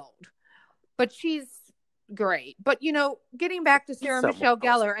child, but she's great. But, getting back to Sarah Michelle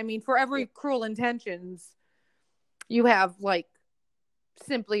Gellar, I mean, for every Cruel Intentions, you have like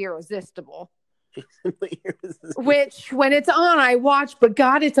Simply Irresistible. Which, when it's on, I watch, but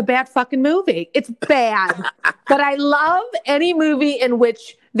God, it's a bad fucking movie. It's bad. But I love any movie in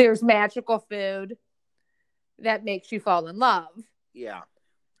which there's magical food that makes you fall in love. Yeah.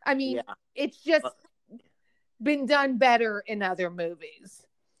 I mean, it's just been done better in other movies.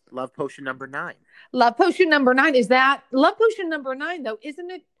 Love Potion number 9. Love Potion number 9. Is that Love Potion number 9 though? Isn't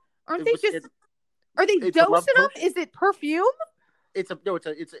it? Are they dosing them? Is it perfume?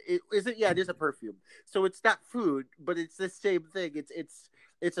 It is a perfume. So it's not food, but it's the same thing.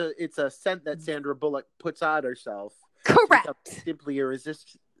 It's a scent that Sandra Bullock puts on herself. Correct. Simply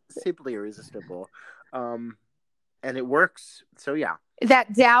irresistible. And it works. So yeah.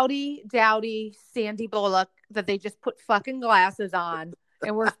 That dowdy Sandy Bullock that they just put fucking glasses on,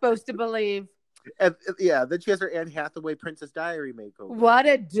 and we're supposed to believe. And yeah, then she has her Anne Hathaway Princess Diary makeover. What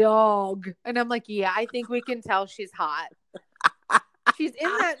a dog. And I'm like, yeah, I think we can tell she's hot. She's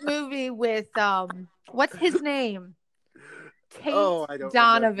in that movie with what's his name? Tate I don't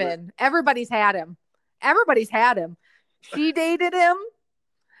Donovan. remember. Everybody's had him. She dated him.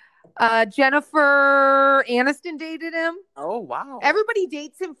 Jennifer Aniston dated him. Oh wow. Everybody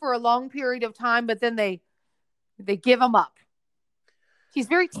dates him for a long period of time, but then they give him up. He's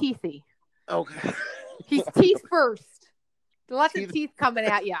very teethy. Okay. He's teeth first. Lots of teeth coming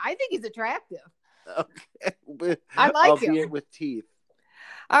at you. I think he's attractive. Okay. I like him. Albeit with teeth.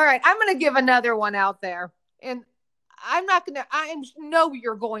 All right, I'm going to give another one out there. And I know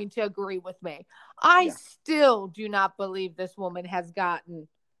you're going to agree with me. I still do not believe this woman has gotten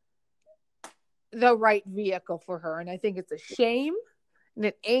the right vehicle for her. And I think it's a shame and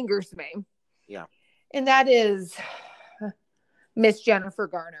it angers me. Yeah. And that is Miss Jennifer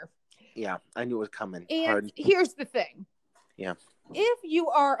Garner. Yeah, I knew it was coming. And here's the thing. Yeah. If you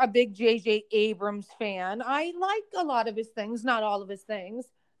are a big J.J. Abrams fan, I like a lot of his things, not all of his things,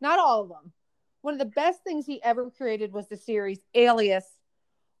 not all of them. One of the best things he ever created was the series Alias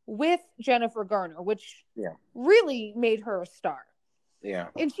with Jennifer Garner, which really made her a star. Yeah.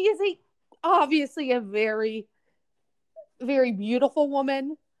 And she is obviously a very, very beautiful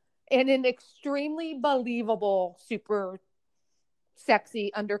woman and an extremely believable, super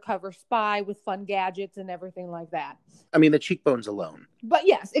sexy undercover spy with fun gadgets and everything like that. I mean, the cheekbones alone. But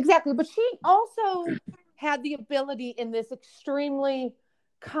yes, exactly. But she also had the ability in this extremely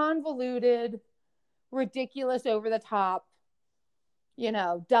convoluted, ridiculous, over the top,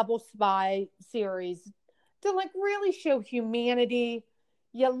 double spy series to like really show humanity.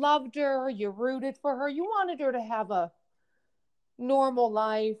 You loved her, you rooted for her, you wanted her to have a normal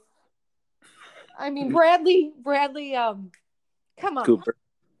life. I mean, Bradley, come on.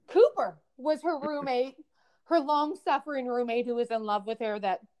 Cooper was her roommate, her long-suffering roommate who was in love with her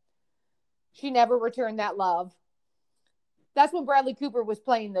that she never returned that love. That's when Bradley Cooper was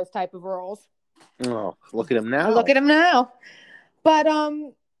playing those type of roles. Oh, look at him now. But,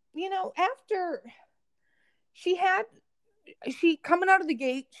 after she coming out of the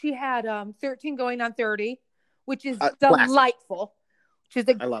gate, she had 13 going on 30, which is delightful, which is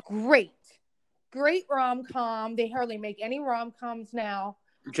a great rom-com. They hardly make any rom-coms now.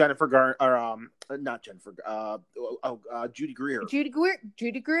 Jennifer Garner, or not Jennifer, Judy Greer. Judy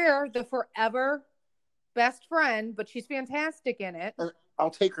Greer, the forever best friend, but she's fantastic in it. I'll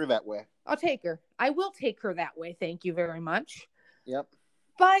take her that way. I will take her that way. Thank you very much. Yep.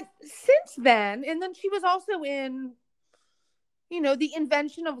 But since then, and then she was also in, The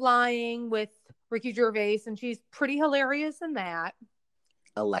Invention of Lying with Ricky Gervais, and she's pretty hilarious in that.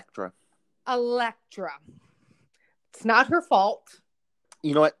 Electra. It's not her fault.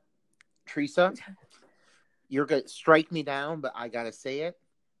 You know what, Teresa? You're going to strike me down, but I got to say it.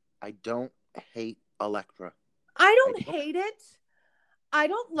 I don't hate Electra. I don't hate it. I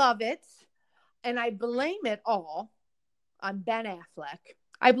don't love it. And I blame it all on Ben Affleck.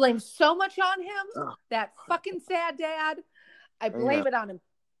 I blame so much on him. That fucking sad dad. I blame it on him.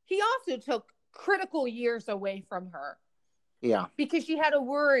 He also took critical years away from her. Yeah. Because she had to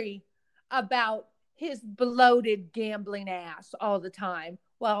worry about his bloated gambling ass all the time.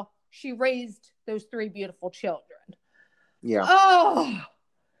 Well, she raised those 3 beautiful children. Yeah. Oh,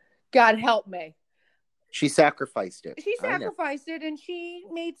 God help me. She sacrificed it. She sacrificed it, and she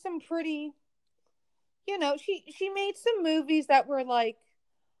made some pretty, she made some movies that were like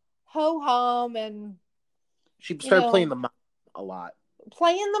ho-hum, and she started playing the mom a lot.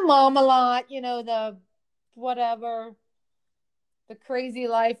 The whatever. The Crazy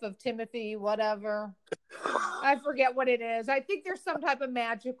Life of Timothy, whatever. I forget what it is. I think there's some type of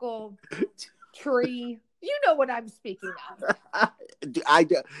magical tree. You know what I'm speaking of. I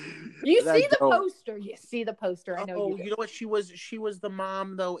do. You see the poster. You see the poster. I know you do. You know what? She was the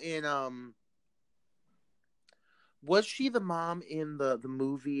mom though in was she the mom in the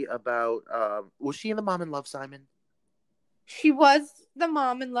movie about was she in the mom in Love, Simon? She was the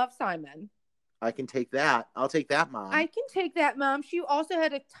mom in Love, Simon. I can take that. I'll take that mom. I can take that mom. She also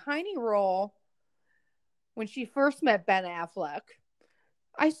had a tiny role when she first met Ben Affleck.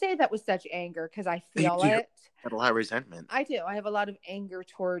 I say that with such anger because I feel it. I have a lot of resentment. I do. I have a lot of anger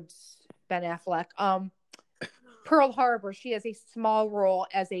towards Ben Affleck. Pearl Harbor, she has a small role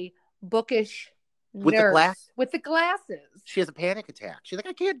as a bookish With the nurse with the glasses. She has a panic attack. She's like,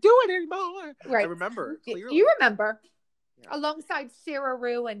 I can't do it anymore. Right. I remember clearly. You remember. Yeah. Alongside Sarah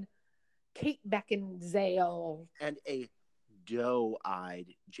Rue and Kate Beckinsale. And a doe-eyed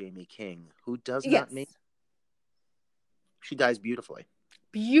Jamie King, who does Yes. not make... She dies beautifully.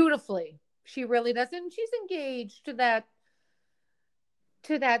 Beautifully. She really does. And she's engaged to that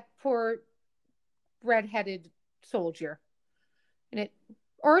poor redheaded soldier. And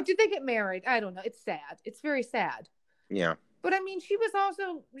or did they get married? I don't know. It's sad. It's very sad. Yeah. But I mean,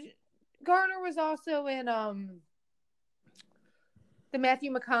 Garner was also in the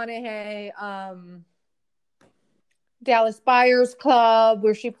Matthew McConaughey Dallas Buyers Club,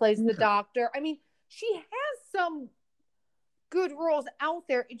 where she plays the doctor. I mean, she has some good roles out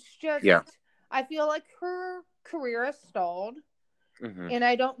there. It's just, I feel like her career has stalled. Mm-hmm. And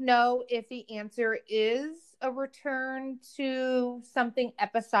I don't know if the answer is a return to something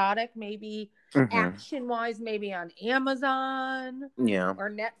episodic, maybe action-wise, maybe on Amazon or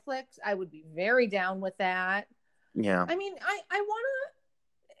Netflix. I would be very down with that. Yeah. I mean, I want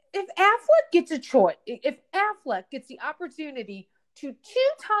to, if Affleck gets a choice, if Affleck gets the opportunity to 2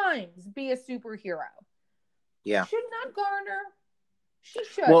 times be a superhero, should not Garner? She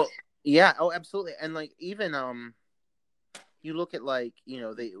should. Well, yeah. Oh, absolutely. And like, even, you look at, like, you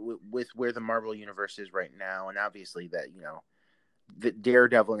know, with where the Marvel universe is right now, and obviously that, you know, the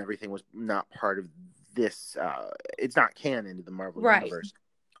Daredevil and everything was not part of this. It's not canon to the Marvel universe.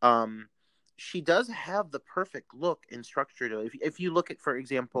 She does have the perfect look and structure to. If you look at, for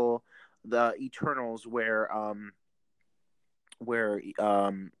example, the Eternals, where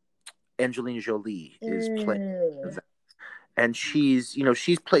Angelina Jolie is playing, and she's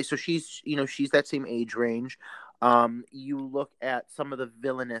that same age range. You look at some of the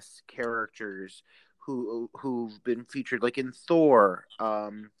villainous characters who've been featured, like in Thor.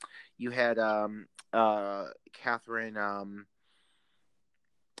 You had Catherine.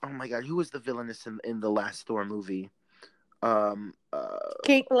 Oh my God, who was the villainess in the last Thor movie?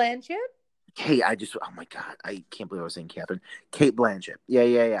 Kate Blanchett. Kate, oh my God, I can't believe I was saying Catherine. Kate Blanchett.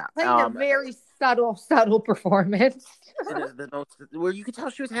 Yeah. Playing a very subtle performance. Where you could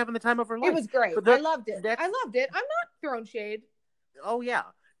tell she was having the time of her life. It was great. I loved it. I'm not throwing shade. Oh yeah.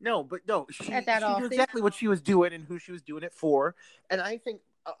 No, but no, she knew thing. exactly what she was doing and who she was doing it for. And I think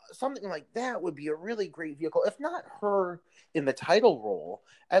something like that would be a really great vehicle. If not her in the title role,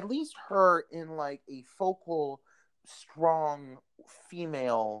 at least her in like a focal, strong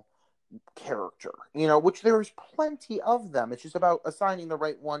female character, you know, which there's plenty of them. It's just about assigning the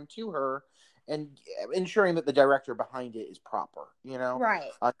right one to her and ensuring that the director behind it is proper, you know?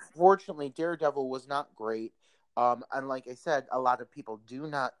 Right. Unfortunately, Daredevil was not great. And like I said, a lot of people do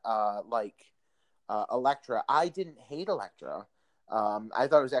not like Elektra. I didn't hate Elektra. I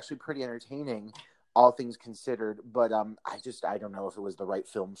thought it was actually pretty entertaining, all things considered. But I don't know if it was the right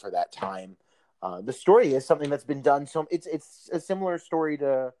film for that time. The story is something that's been done. So it's a similar story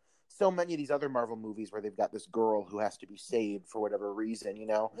to so many of these other Marvel movies where they've got this girl who has to be saved for whatever reason, you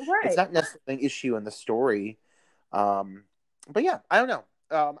know? Right. It's not necessarily an issue in the story. But yeah, I don't know.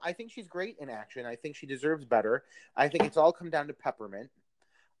 I think she's great in action. I think she deserves better. I think it's all come down to Peppermint.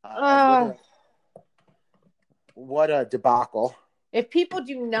 What a debacle. If people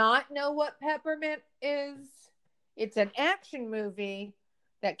do not know what Peppermint is, it's an action movie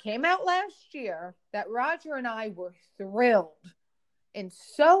that came out last year that Roger and I were thrilled and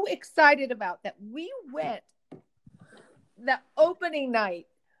so excited about that we went the opening night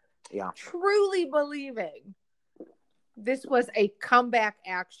truly believing this was a comeback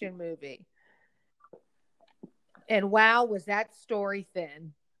action movie. And wow, was that story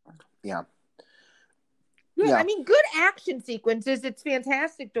thin. Yeah. I mean, good action sequences. It's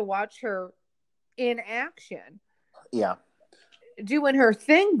fantastic to watch her in action. Yeah. Doing her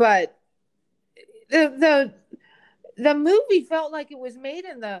thing, but the movie felt like it was made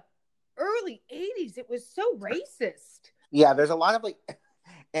in the early 80s. It was so racist. Yeah, there's a lot of like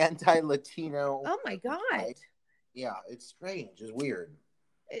anti-Latino. Oh my God. Yeah, it's strange. It's weird.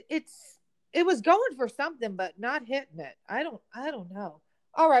 It was going for something, but not hitting it. I don't know.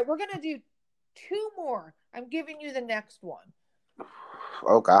 All right, we're gonna do 2 more. I'm giving you the next one.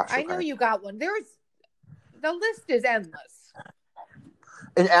 Oh gosh. I know you got one. The list is endless.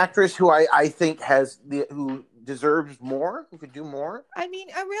 An actress who I think who deserves more, who could do more. I mean,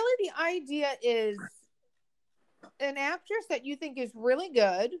 really the idea is an actress that you think is really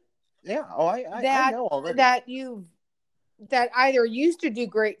good. Yeah. Oh, I know already. That either used to do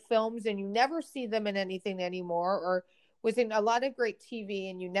great films and you never see them in anything anymore, or was in a lot of great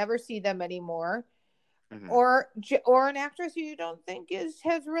TV and you never see them anymore. Mhm. or an actress who you don't think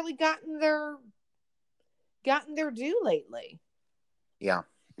has really gotten their due lately. Yeah.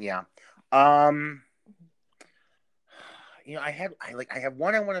 Um, I have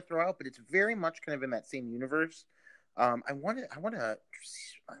one I want to throw out, but it's very much kind of in that same universe. I want to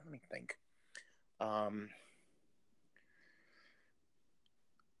let me think. Um,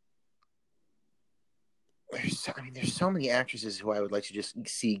 there's so many actresses who I would like to just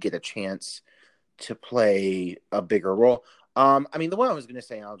see get a chance to play a bigger role. The one I was going to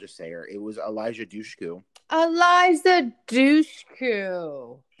say, I'll just say her. It was Elijah Dushku. Eliza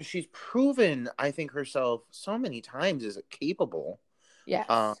Dushku. She's proven, I think, herself so many times as capable. Yes.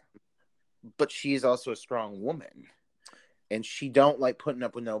 But she's also a strong woman. And she don't like putting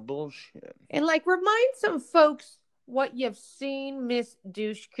up with no bullshit. And remind some folks what you've seen Miss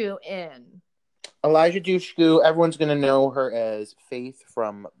Dushku in. Elijah Dushku, everyone's going to know her as Faith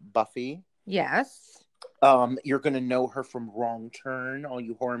from Buffy. Yes. You're going to know her from Wrong Turn, all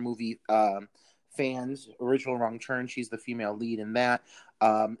you horror movie fans. Original Wrong Turn. She's the female lead in that.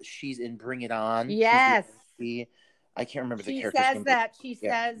 She's in Bring It On. Yes. I can't remember the She character's says name. that. She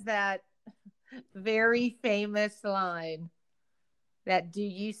says that very famous line. That "Do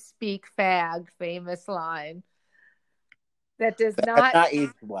you speak fag?" famous line. That does not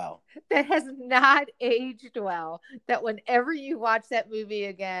aged well. That has not aged well. That whenever you watch that movie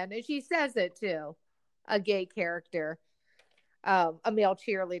again, and she says it too, a gay character, a male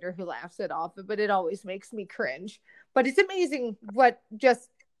cheerleader who laughs it off, but it always makes me cringe. But it's amazing what just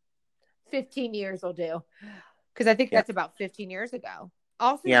 15 years will do. Because I think that's about 15 years ago.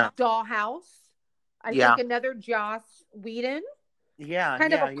 Also, Dollhouse. I think another Joss Whedon. Yeah,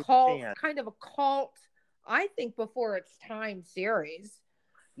 kind of a cult. I think before its time series.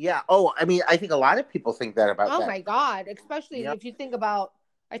 Yeah. Oh, I think a lot of people think that about that. Oh my God! Especially if you think about.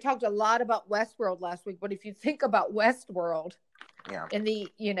 I talked a lot about Westworld last week, but if you think about Westworld, and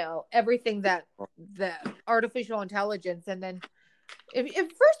the everything that the artificial intelligence, and then if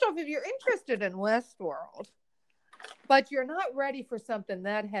first off, if you're interested in Westworld, but you're not ready for something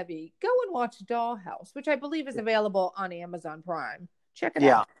that heavy, go and watch Dollhouse, which I believe is available on Amazon Prime. Check it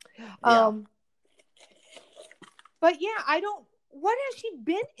out. But what has she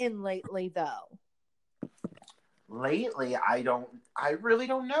been in lately, though? Lately, I really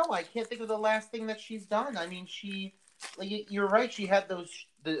don't know. I can't think of the last thing that she's done. You're right. She had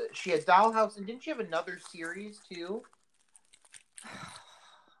she had Dollhouse, and didn't she have another series too?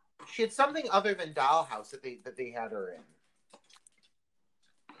 She had something other than Dollhouse that they had her in.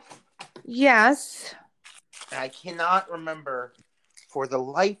 Yes. I cannot remember for the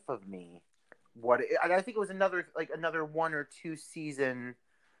life of me and I think it was another 1 or 2 season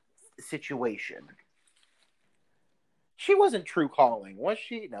situation. She wasn't True Calling, was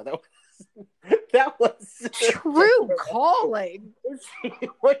she? No, that was True Calling.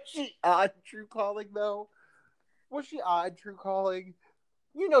 Was she on True Calling though? Was she on True Calling?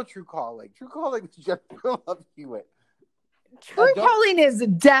 You know True Calling. True Calling is Jennifer Love Hewitt. True Calling is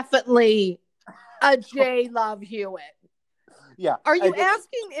definitely a J. Love Hewitt. Yeah. Are you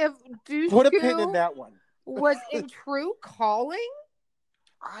asking if Dushku put a pin in that one was in True Calling?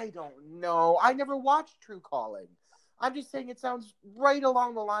 I don't know. I never watched True Calling. I'm just saying it sounds right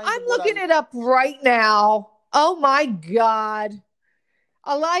along the lines. I'm looking it up right now. Oh my God.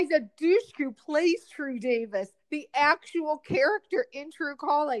 Eliza Dushku plays True Davis, the actual character in True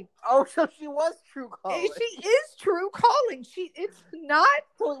Calling. Oh, so she was True Calling. She is True Calling. It's not.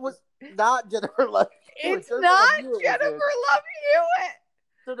 So it was not Jennifer Love Hewitt. It's not Jennifer Love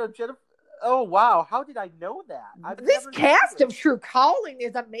Hewitt. No, Jennifer. Oh wow! How did I know that? This cast of True Calling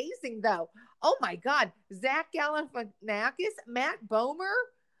is amazing, though. Oh my God! Zach Galifianakis, Matt Bomer,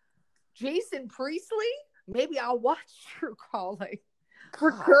 Jason Priestley. Maybe I'll watch True Calling. God.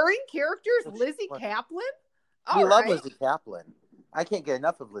 Recurring characters: Lizzie Kaplan. We love Lizzie Kaplan. I can't get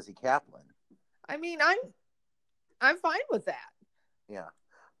enough of Lizzie Kaplan. I'm fine with that. Yeah.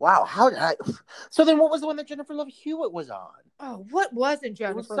 Wow. How did I? So then, what was the one that Jennifer Love Hewitt was on? Oh, what wasn't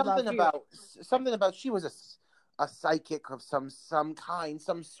Jennifer Love Hewitt? Something about she was a psychic of some kind,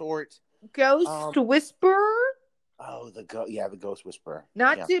 some sort. Ghost Whisperer. Oh, the Ghost Whisperer.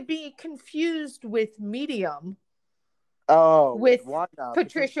 Not to be confused with Medium. Oh, with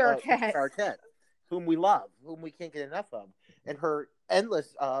Patricia Arquette, whom we love, whom we can't get enough of, and her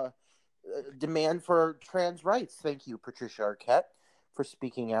endless demand for trans rights. Thank you, Patricia Arquette, for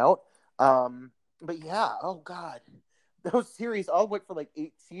speaking out. But yeah, oh God, those series all went for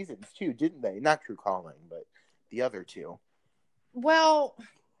 8 seasons too, didn't they? Not True Calling, but the other 2. Well,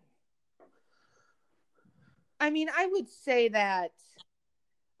 I would say that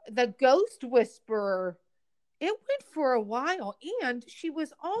The Ghost Whisperer, it went for a while. And she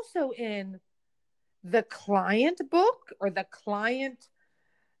was also in The Client book, or The Client,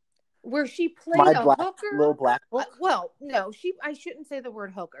 where she played a hooker. Little Black Book? Well, no, I shouldn't say the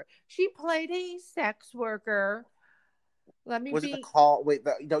word hooker. She played a sex worker. Let me Was it the call? Wait,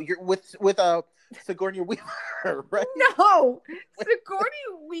 no, you're with Sigourney Weaver, right? No,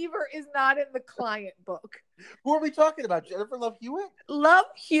 Sigourney Weaver is not in The Client book. Who are we talking about? Jennifer Love Hewitt? Love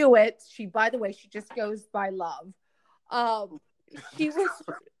Hewitt. By the way, she just goes by Love. She was,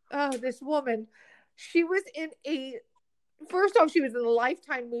 this woman, she was first off, she was in the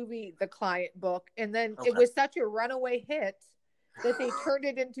Lifetime movie, The Client book. And then it was such a runaway hit that they turned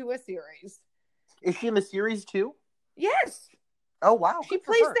it into a series. Is she in the series too? Yes. Oh, wow. She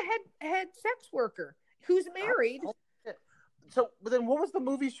plays the head sex worker who's married. So, but then what was the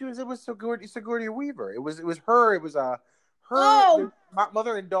movie she was in with Sigourney Weaver? It was her. It was her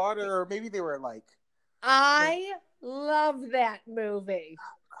mother and daughter, or maybe they were like. I love that movie.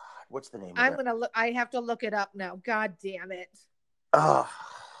 God, what's the name? I'm gonna look. I have to look it up now. God damn it!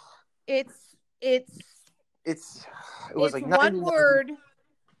 It was like one word.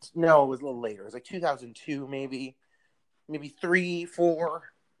 No, it was a little later. It was like 2002, maybe 3, 4.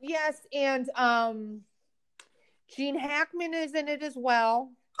 Yes, and Gene Hackman is in it as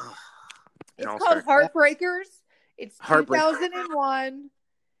well. It's called Heartbreakers. It's 2001.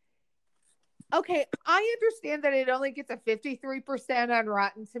 Okay, I understand that it only gets a 53% on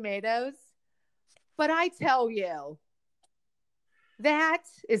Rotten Tomatoes, but I tell you, that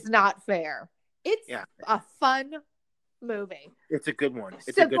is not fair. It's a fun movie. It's a good one.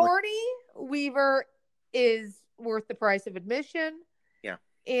 Sigourney Weaver is worth the price of admission. Yeah.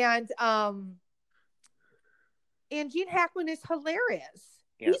 And Gene Hackman is hilarious.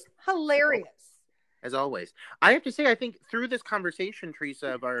 Yeah. He's hilarious. As always. I have to say, I think through this conversation,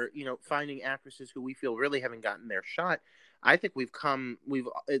 Teresa, of our, finding actresses who we feel really haven't gotten their shot, I think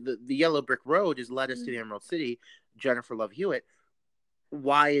the Yellow Brick Road has led us to the Emerald City. Jennifer Love Hewitt.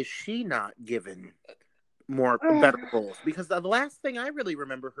 Why is she not given better roles? Because the last thing I really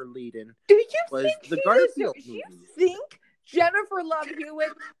remember her lead in was the Garfield movies. You think Jennifer Love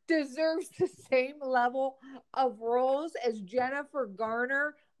Hewitt deserves the same level of roles as Jennifer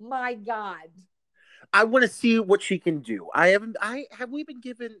Garner? My God. I want to see what she can do. Have we been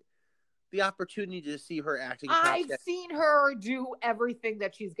given the opportunity to see her acting? I've seen her do everything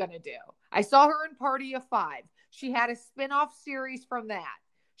that she's going to do. I saw her in Party of Five. She had a spin-off series from that.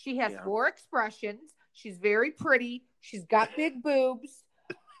 She has 4 expressions. She's very pretty. She's got big boobs.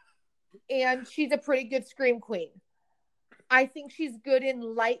 And she's a pretty good scream queen. I think she's good in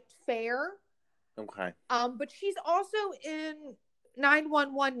Light Fare. Okay. But she's also in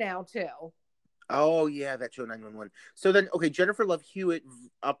 911 now too. Oh yeah, that show 911. So then, okay, Jennifer Love Hewitt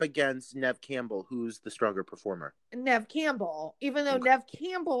up against Neve Campbell, who's the stronger performer? Neve Campbell, even though Neve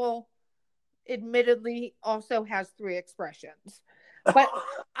Campbell admittedly also has 3 expressions. But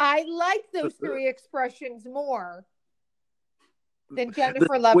I like those 3 expressions more than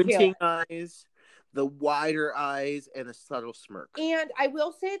Jennifer Love Hewitt. The squinting eyes, the wider eyes, and a subtle smirk. And I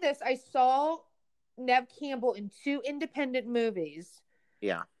will say this, I saw Neve Campbell in 2 independent movies.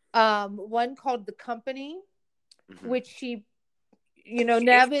 Yeah. One called The Company, which she,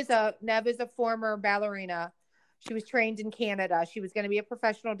 Neve is a former ballerina. She was trained in Canada. She was going to be a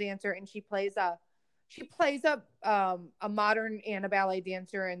professional dancer, and she plays a modern and a ballet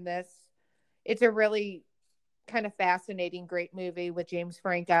dancer in this. It's a really kind of fascinating, great movie with James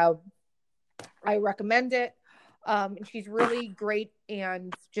Franco. I recommend it. And she's really great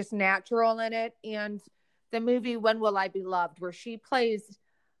and just natural in it. And the movie When Will I Be Loved, where she plays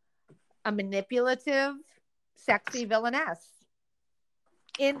a manipulative, sexy villainess.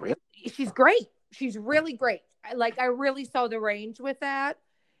 And she's great. She's really great. I really saw the range with that.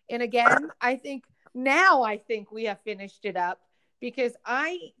 And again, I think we have finished it up because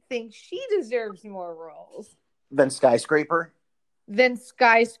I think she deserves more roles. Than Skyscraper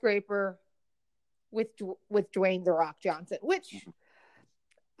with Dwayne The Rock Johnson, which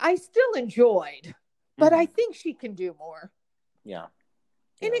I still enjoyed, but I think she can do more. Yeah.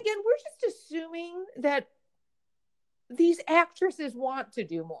 And again, we're just assuming that these actresses want to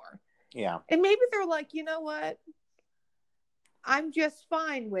do more. Yeah. And maybe they're like, you know what? I'm just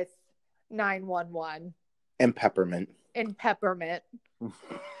fine with 911. And Peppermint.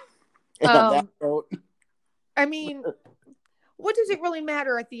 I mean, what does it really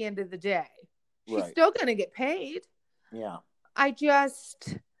matter at the end of the day? She's still going to get paid. Yeah. I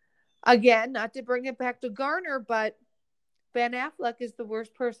just, again, not to bring it back to Garner, but Ben Affleck is the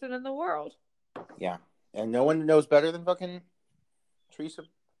worst person in the world. Yeah. And no one knows better than fucking Teresa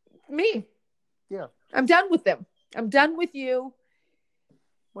Me. Yeah. I'm done with them. I'm done with you.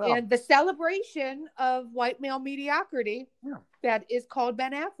 Well, And the celebration of white male mediocrity Yeah. that is called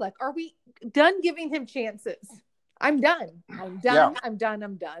Ben Affleck. Are we done giving him chances? I'm done. I'm done. Yeah. I'm done.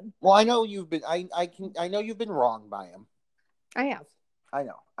 I'm done. well, I know you've been. I know you've been wrong by him. I have. I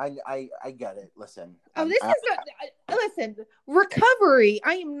know. I get it. Listen. Oh, this is not. Listen, recovery.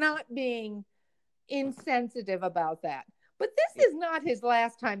 I am not being insensitive about that. But this is not his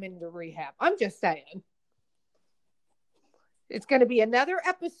last time into rehab. I'm just saying. It's going to be another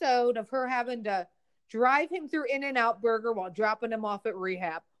episode of her having to drive him through In-N-Out Burger while dropping him off at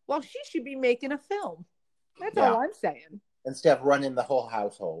rehab. While she should be making a film. That's all I'm saying. Instead of running the whole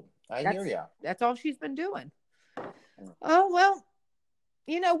household. I hear you. That's all she's been doing. Oh, well,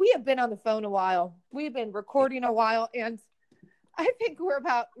 we have been on the phone a while. We've been recording a while, and I think we're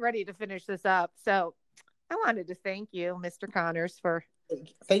about ready to finish this up. So I wanted to thank you, Mr. Connors, for...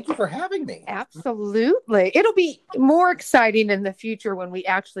 Thank you for having me. Absolutely. It'll be more exciting in the future when we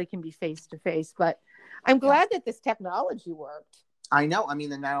actually can be face to face, but I'm glad that this technology worked. I know. I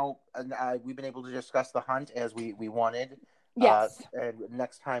mean, and now we've been able to discuss the hunt as we wanted. Yes. And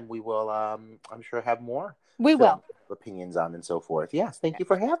next time we will, I'm sure, have more. We will. Opinions on and so forth. Yes. Thank you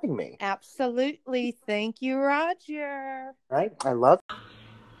for having me. Absolutely. Thank you, Roger. Right. I love.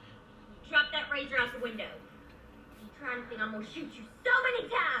 Drop that razor out the window. You trying to think I'm gonna shoot you so many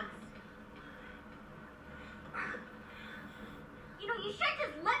times. You should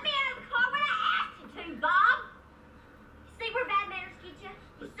just let me out of the car when I asked you to, Bob. You see where bad manners get you?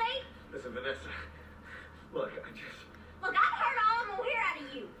 You see? Listen, Vanessa. Look, Look, I've heard all I'm gonna hear out of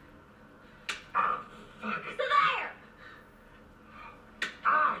you. Fuck. So there.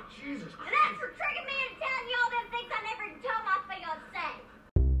 Jesus Christ. And that's for tricking me into telling you all them things I never even told my fiancé.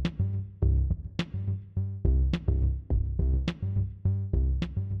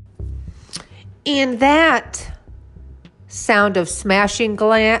 And that sound of smashing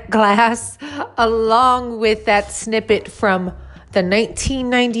glass, along with that snippet from the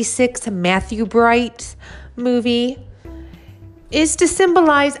 1996 Matthew Bright movie, is to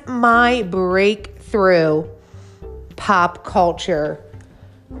symbolize my breakthrough pop culture.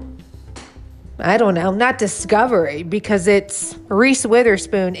 I don't know, not discovery, because it's Reese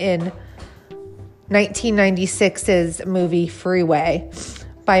Witherspoon in 1996's movie Freeway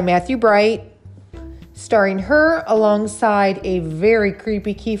by Matthew Bright, starring her alongside a very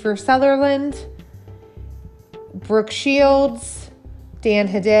creepy Kiefer Sutherland, Brooke Shields, Dan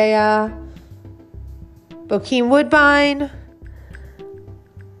Hedaya, Bokeem Woodbine,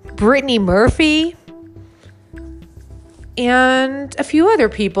 Brittany Murphy, and a few other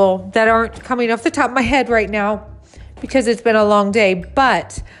people that aren't coming off the top of my head right now because it's been a long day.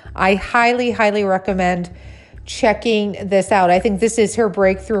 But I highly, highly recommend checking this out. I think this is her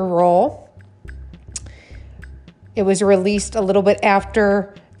breakthrough role. It was released a little bit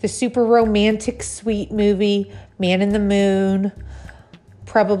after the super romantic, sweet movie, Man in the Moon.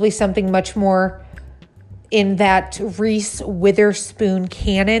 Probably something much more in that Reese Witherspoon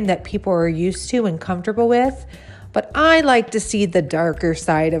canon that people are used to and comfortable with. But I like to see the darker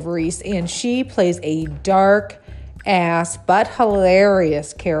side of Reese, and she plays a dark-ass but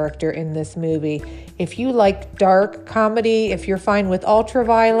hilarious character in this movie. If you like dark comedy, if you're fine with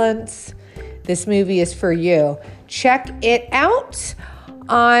ultra-violence, this movie is for you. Check it out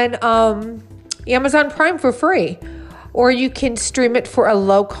on Amazon Prime for free, or you can stream it for a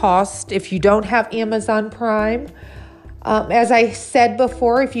low cost if you don't have Amazon Prime. As I said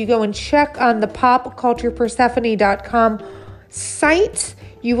before, if you go and check on the popculturepersephone.com site,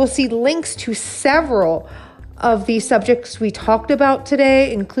 you will see links to several of the subjects we talked about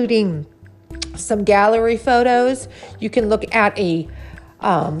today, including some gallery photos. You can look at a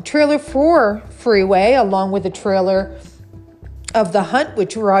trailer for Freeway, along with a trailer of The Hunt,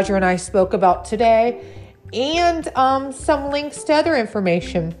 which Roger and I spoke about today, and some links to other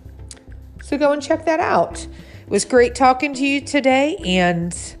information. So go and check that out. It was great talking to you today,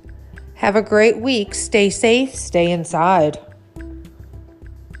 and have a great week. Stay safe, stay inside.